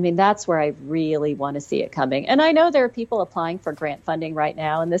 I mean, that's where I really want to see it coming. And I know there are people applying for grant funding right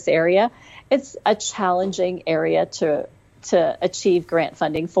now in this area. It's a challenging area to achieve grant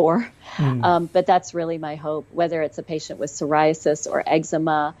funding for. But that's really my hope, whether it's a patient with psoriasis or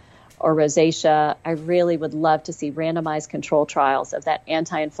eczema or rosacea. I really would love to see randomized control trials of that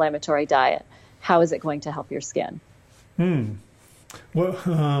anti-inflammatory diet. How is it going to help your skin? Well,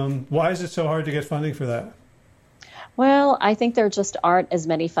 why is it so hard to get funding for that? Well, I think there just aren't as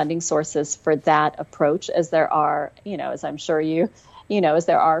many funding sources for that approach as there are, as I'm sure as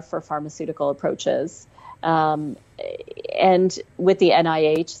there are for pharmaceutical approaches. And with the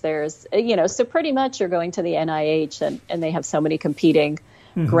NIH, there's, so pretty much you're going to the NIH and they have so many competing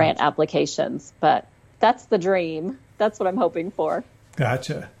grant applications, but that's the dream. that's what I'm hoping for.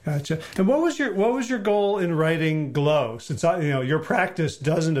 Gotcha. And what was your goal in writing Glow? Since your practice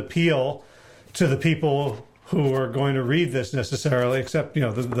doesn't appeal to the people who are going to read this necessarily, except the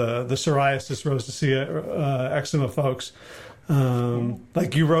psoriasis, rosacea, eczema folks.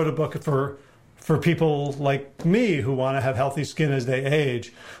 Like you wrote a book for people like me who want to have healthy skin as they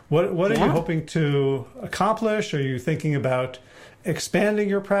age. What are you hoping to accomplish? Are you thinking about expanding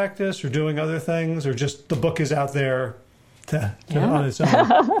your practice or doing other things, or just the book is out there on its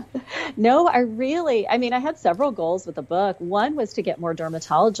own? No, I had several goals with the book. One was to get more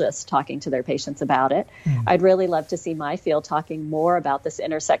dermatologists talking to their patients about it. I'd really love to see my field talking more about this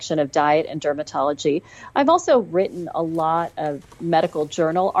intersection of diet and dermatology. I've also written a lot of medical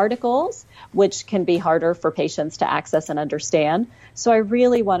journal articles, which can be harder for patients to access and understand. So I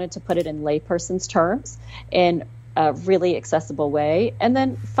really wanted to put it in layperson's terms in a really accessible way. And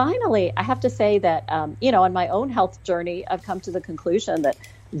then finally, I have to say that, on my own health journey, I've come to the conclusion that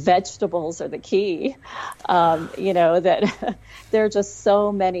vegetables are the key. That there are just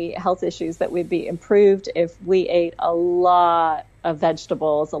so many health issues that would be improved if we ate a lot more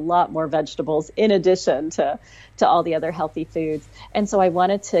vegetables in addition to all the other healthy foods. And so I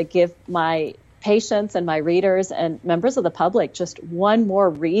wanted to give my patients and my readers and members of the public just one more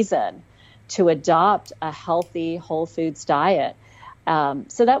reason to adopt a healthy whole foods diet.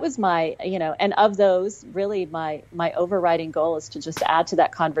 So that was my, and of those, really my overriding goal is to just add to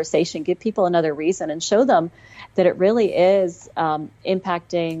that conversation, give people another reason and show them that it really is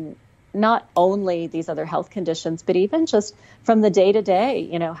impacting not only these other health conditions, but even just from the day to day,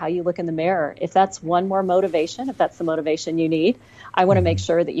 how you look in the mirror. If that's one more motivation, if that's the motivation you need, I want to make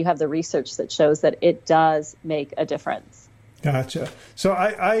sure that you have the research that shows that it does make a difference. Gotcha. So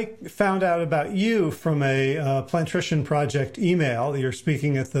I found out about you from a Plantrition Project email. You're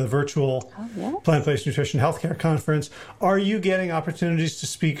speaking at the virtual Plant-Based Nutrition Healthcare Conference. Are you getting opportunities to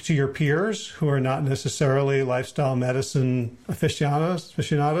speak to your peers who are not necessarily lifestyle medicine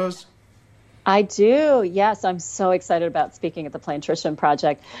aficionados? I do. Yes. I'm so excited about speaking at the Plantrition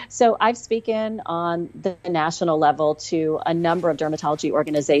Project. So I've spoken on the national level to a number of dermatology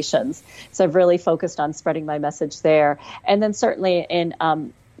organizations. So I've really focused on spreading my message there. And then certainly in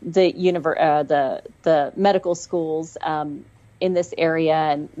the medical schools in this area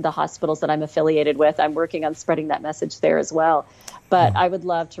and the hospitals that I'm affiliated with, I'm working on spreading that message there as well. But I would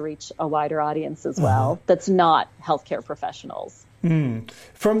love to reach a wider audience as well that's not healthcare professionals. From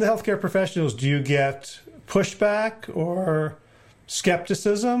the healthcare professionals, do you get pushback or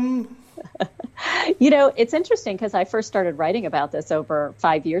skepticism? It's interesting because I first started writing about this over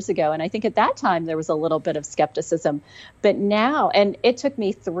 5 years ago. And I think at that time there was a little bit of skepticism. But now, and it took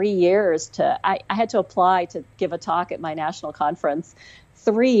me 3 years I had to apply to give a talk at my national conference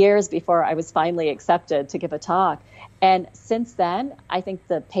 3 years before I was finally accepted to give a talk. And since then, I think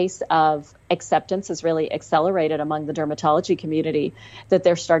the pace of acceptance has really accelerated among the dermatology community, that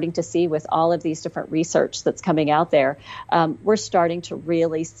they're starting to see with all of these different research that's coming out there. We're starting to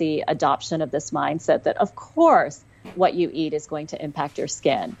really see adoption of this mindset that, of course, what you eat is going to impact your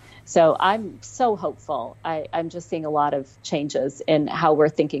skin. So I'm so hopeful. I'm just seeing a lot of changes in how we're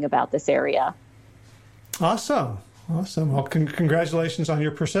thinking about this area. Awesome. Well, congratulations on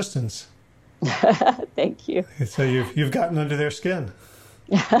your persistence. Thank you. So you've gotten under their skin.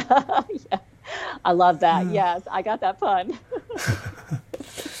 Yeah, I love that. Yes, I got that pun.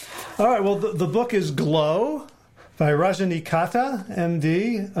 All right. Well, the book is Glow by Rajani Kata,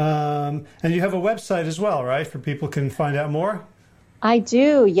 MD. And you have a website as well, right? For people can find out more? I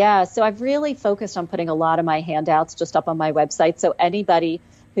do, yeah. So I've really focused on putting a lot of my handouts just up on my website. So anybody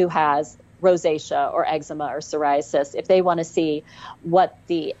who has rosacea or eczema or psoriasis, if they want to see what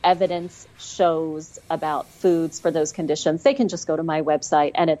the evidence shows about foods for those conditions, they can just go to my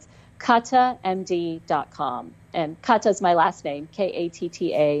website, and it's kattamd.com. And Kata is my last name,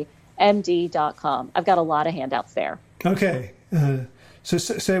 KATTAMD.com. I've got a lot of handouts there. Okay. So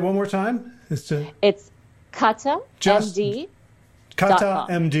say it one more time. It's kattamd.com.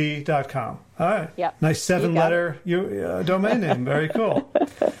 KataMD.com. All right. Yep. Nice 7-letter domain name. Very cool.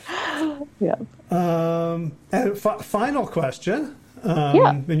 Yeah. And final question.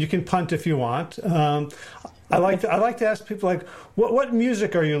 And you can punt if you want. I like to ask people, like, what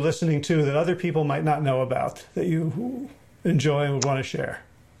music are you listening to that other people might not know about that you enjoy and would want to share?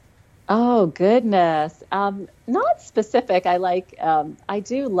 Oh goodness. Not specific. I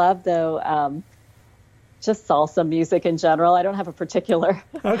do love though. Just salsa music in general. I don't have a particular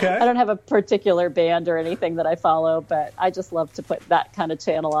band or anything that I follow, but I just love to put that kind of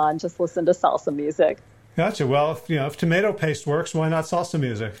channel on, just listen to salsa music. Gotcha. Well, if tomato paste works, why not salsa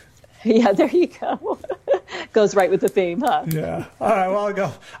music? Yeah, there you go. goes right with the theme, huh? Yeah. All right.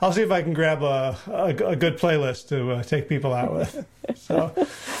 Well, I'll see if I can grab a good playlist to take people out with. So,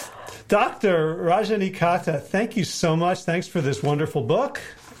 Dr. Rajani Katta, thank you so much. Thanks for this wonderful book,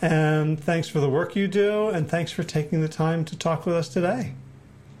 and thanks for the work you do, and thanks for taking the time to talk with us today.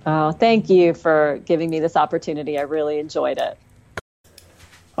 Oh, thank you for giving me this opportunity. I really enjoyed it.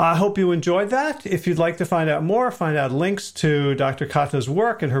 I hope you enjoyed that. If you'd like to find out more, find out links to Dr. Katta's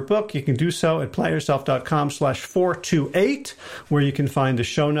work and her book, you can do so at plantyourself.com/428, where you can find the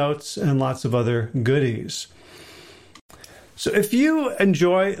show notes and lots of other goodies. So if you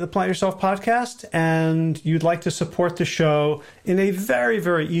enjoy the Plant Yourself podcast and you'd like to support the show in a very,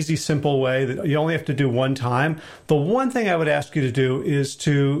 very easy, simple way that you only have to do one time, the one thing I would ask you to do is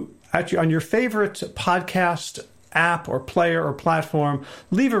to, actually, on your favorite podcast app or player or platform,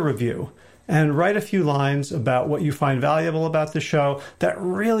 leave a review and write a few lines about what you find valuable about the show. That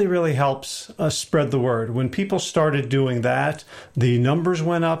really, really helps us spread the word. When people started doing that, the numbers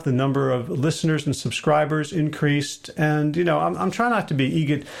went up, the number of listeners and subscribers increased. And, you know, I'm trying not to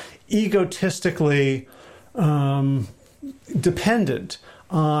be egotistically dependent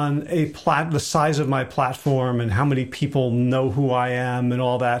on the size of my platform and how many people know who I am and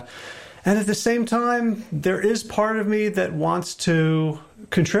all that. And at the same time, there is part of me that wants to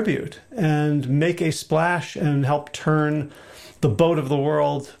contribute and make a splash and help turn the boat of the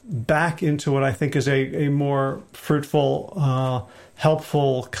world back into what I think is a more fruitful,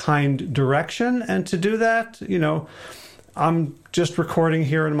 helpful, kind direction. And to do that, you know, I'm just recording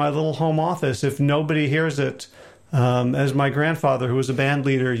here in my little home office. If nobody hears it, as my grandfather, who was a band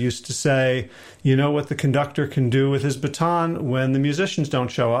leader, used to say, you know what the conductor can do with his baton when the musicians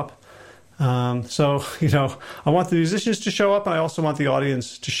don't show up. So, you know, I want the musicians to show up, and I also want the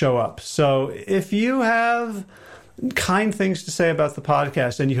audience to show up. So if you have kind things to say about the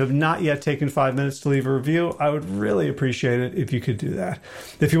podcast and you have not yet taken 5 minutes to leave a review, I would really appreciate it if you could do that.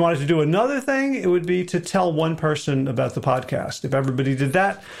 If you wanted to do another thing, it would be to tell one person about the podcast. If everybody did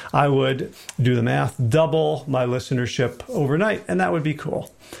that, I would do the math, double my listenership overnight, and that would be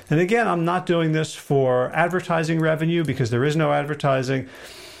cool. And again, I'm not doing this for advertising revenue because there is no advertising.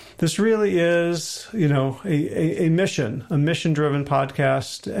 This really is, you know, a mission-driven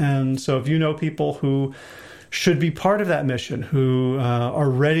podcast. And so if you know people who should be part of that mission, who are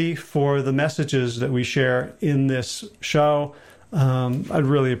ready for the messages that we share in this show, I'd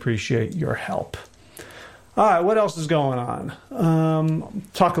really appreciate your help. All right, what else is going on?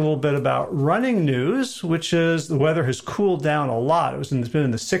 Talk a little bit about running news, which is the weather has cooled down a lot. It's been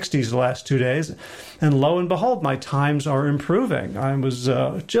in the 60s the last 2 days. And lo and behold, my times are improving. I was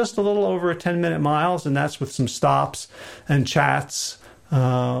just a little over 10-minute miles, and that's with some stops and chats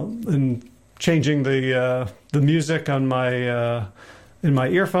and changing the music on my in my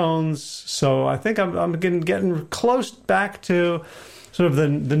earphones. So I think I'm getting close back to sort of the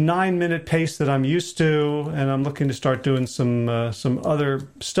 9-minute pace that I'm used to, and I'm looking to start doing some other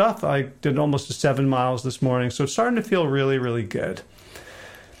stuff. I did almost 7 miles this morning, so it's starting to feel really, really good.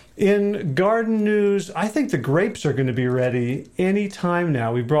 In garden news, I think the grapes are going to be ready any time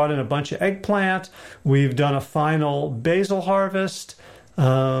now. We brought in a bunch of eggplant. We've done a final basil harvest.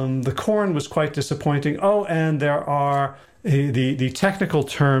 The corn was quite disappointing. Oh, and there are the technical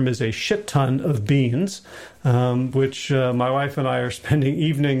term is a shit ton of beans, which my wife and I are spending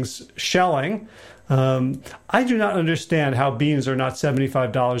evenings shelling. I do not understand how beans are not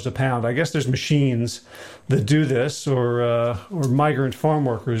 $75 a pound. I guess there's machines that do this, or migrant farm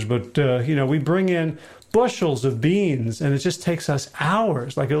workers. But you know, we bring in bushels of beans, and it just takes us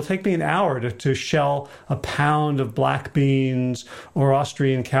hours. Like, it'll take me an hour to shell a pound of black beans or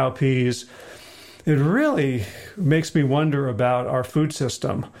Austrian cowpeas. It really makes me wonder about our food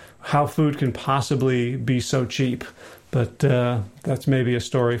system, how food can possibly be so cheap. But that's maybe a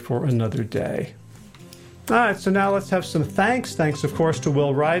story for another day. All right, so now let's have some thanks. Thanks, of course, to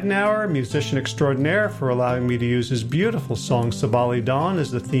Will Ridenauer, musician extraordinaire, for allowing me to use his beautiful song Sabali Dawn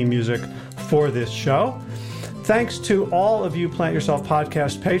as the theme music for this show. Thanks to all of you Plant Yourself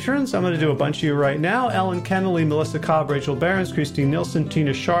podcast patrons. I'm going to do a bunch of you right now. Ellen Kennelly, Melissa Cobb, Rachel Behrens, Christine Nilsson,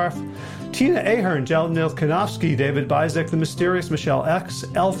 Tina Scharf, Tina Ahern, Jelnil Kanofsky, David Bizek, The Mysterious Michelle X,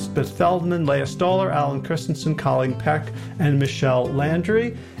 Elspeth Feldman, Leah Stoller, Alan Christensen, Colleen Peck, and Michelle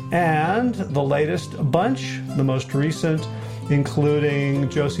Landry. And the latest bunch, the most recent, including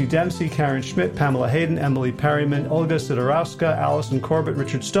Josie Dempsey, Karen Schmidt, Pamela Hayden, Emily Perryman, Olga Sidorowska, Allison Corbett,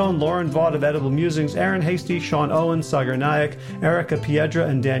 Richard Stone, Lauren Vaught of Edible Musings, Aaron Hasty, Sean Owen, Sagar Nayak, Erica Piedra,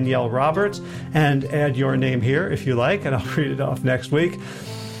 and Danielle Roberts. And add your name here if you like, and I'll read it off next week.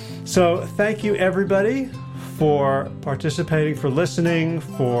 So thank you, everybody, for participating, for listening,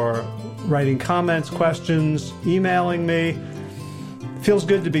 for writing comments, questions, emailing me. Feels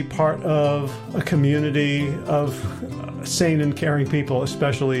good to be part of a community of sane and caring people,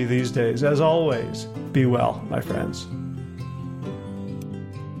 especially these days. As always, be well, my friends.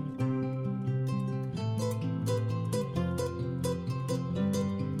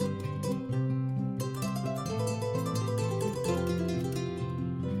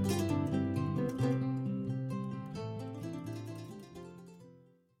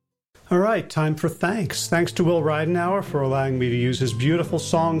 All right, time for thanks. Thanks to Will Ridenhour for allowing me to use his beautiful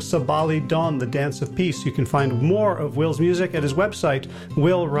song Sabali Dawn, the Dance of Peace. You can find more of Will's music at his website,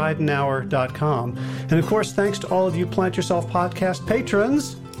 willridenhour.com. And of course, thanks to all of you Plant Yourself podcast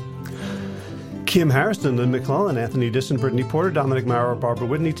patrons. Kim Harrison, Lynn McClellan, Anthony Disson, Brittany Porter, Dominic Maurer, Barbara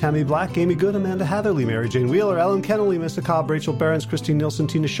Whitney, Tammy Black, Amy Good, Amanda Hatherley, Mary Jane Wheeler, Ellen Kennelly, Mr. Cobb, Rachel Behrens, Christine Nielsen,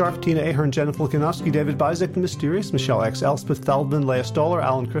 Tina Sharp, Tina Ahern, Jennifer Volkanovsky, David Bizek, The Mysterious, Michelle X. Elspeth Feldman, Leah Stoller,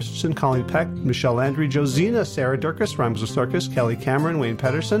 Alan Christensen, Colleen Peck, Michelle Landry, Josina, Sarah Durkis, Rhymes with Circus, Kelly Cameron, Wayne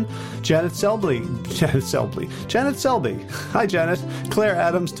Pedersen, Janet Selby. Hi, Janet. Claire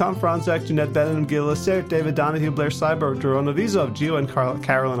Adams, Tom Franzek, Jeanette Benham, Gil Lacerte, David Donahue, Blair Cyber, Dorona Vizov, Gio and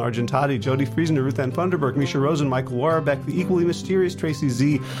Carolyn Argentati, Jody Friesen, Ruth Ann Funderburg, Misha Rosen, Michael Warbeck, The Equally Mysterious, Tracy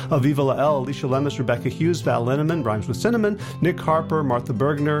Z, Aviva Lael, Alicia Lemus, Rebecca Hughes, Val Linneman, Rhymes with Cinnamon, Nick Harper, Martha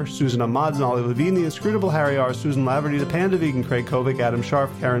Bergner, Susan Ahmad, Nolly Levine, The Inscrutable Harry R., Susan Laverty, The Panda Vegan, Craig Kovic, Adam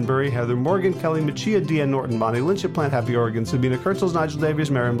Sharf, Karen Burry, Heather Morgan, Kelly Machia, Deanne Norton, Bonnie Lynch at Plant Happy Oregon, Sabina Kurtzels, Nigel Davies,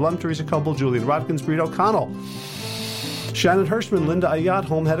 Marion Blum, Teresa Coble, Julian Watkins, Breed O'Connell, Shannon Hirschman, Linda Ayat,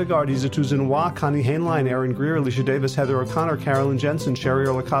 Holm Hedegaard, Izatu Zinwa, Connie Hainline, Aaron Greer, Alicia Davis, Heather O'Connor, Carolyn Jensen, Sherry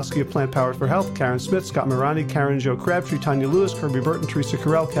Orlikoski of Plant Powered for Health, Karen Smith, Scott Mirani, Karen Jo Crabtree, Tanya Lewis, Kirby Burton, Teresa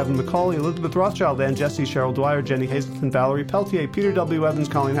Carell, Kevin McCauley, Elizabeth Rothschild, Ann Jesse, Cheryl Dwyer, Jenny Hazelton, Valerie Peltier, Peter W. Evans,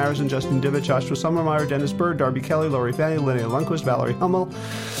 Colleen Harrison, Justin Divich, Joshua Summermeyer, Dennis Bird, Darby Kelly, Lori Fanny, Linnea Lundquist, Valerie Hummel,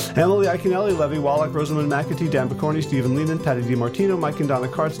 Emily Iaconelli, Levy Wallach, Rosamund McAtee, Dan Picorni, Stephen Lehman, Patty DiMartino, Mike and Donna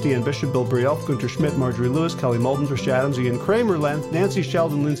Kartz, Deanne Bishop, Bill Brielf, Gunter Schmidt, Marjorie Lewis, Kelly Molden, Trish Adams, Ian Kramer, Nancy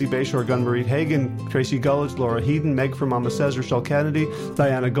Sheldon, Lindsay Bayshore, Gunmarie Hagen, Tracy Gullidge, Laura Heaton, Meg from Mama Says, Rochelle Kennedy,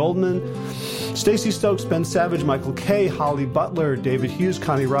 Diana Goldman, Stacey Stokes, Ben Savage, Michael Kay, Holly Butler, David Hughes,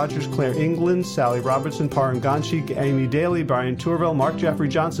 Connie Rogers, Claire England, Sally Robertson, Paran Ganshi, Amy Daly, Brian Tourville, Mark Jeffrey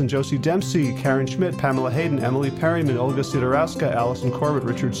Johnson, Josie Dempsey, Karen Schmidt, Pamela Hayden, Emily Perryman, Olga Sidorowska, Allison Corbett,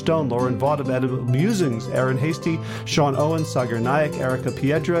 Richard Stone, Lauren Vaught of Edible Musings, Aaron Hasty, Sean Owen, Sagar Nayak, Erica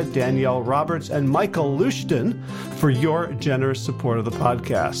Piedra, Danielle Roberts, and Michael Lushton for your generous support of the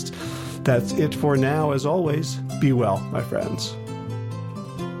podcast. That's it for now. As always, be well, my friends.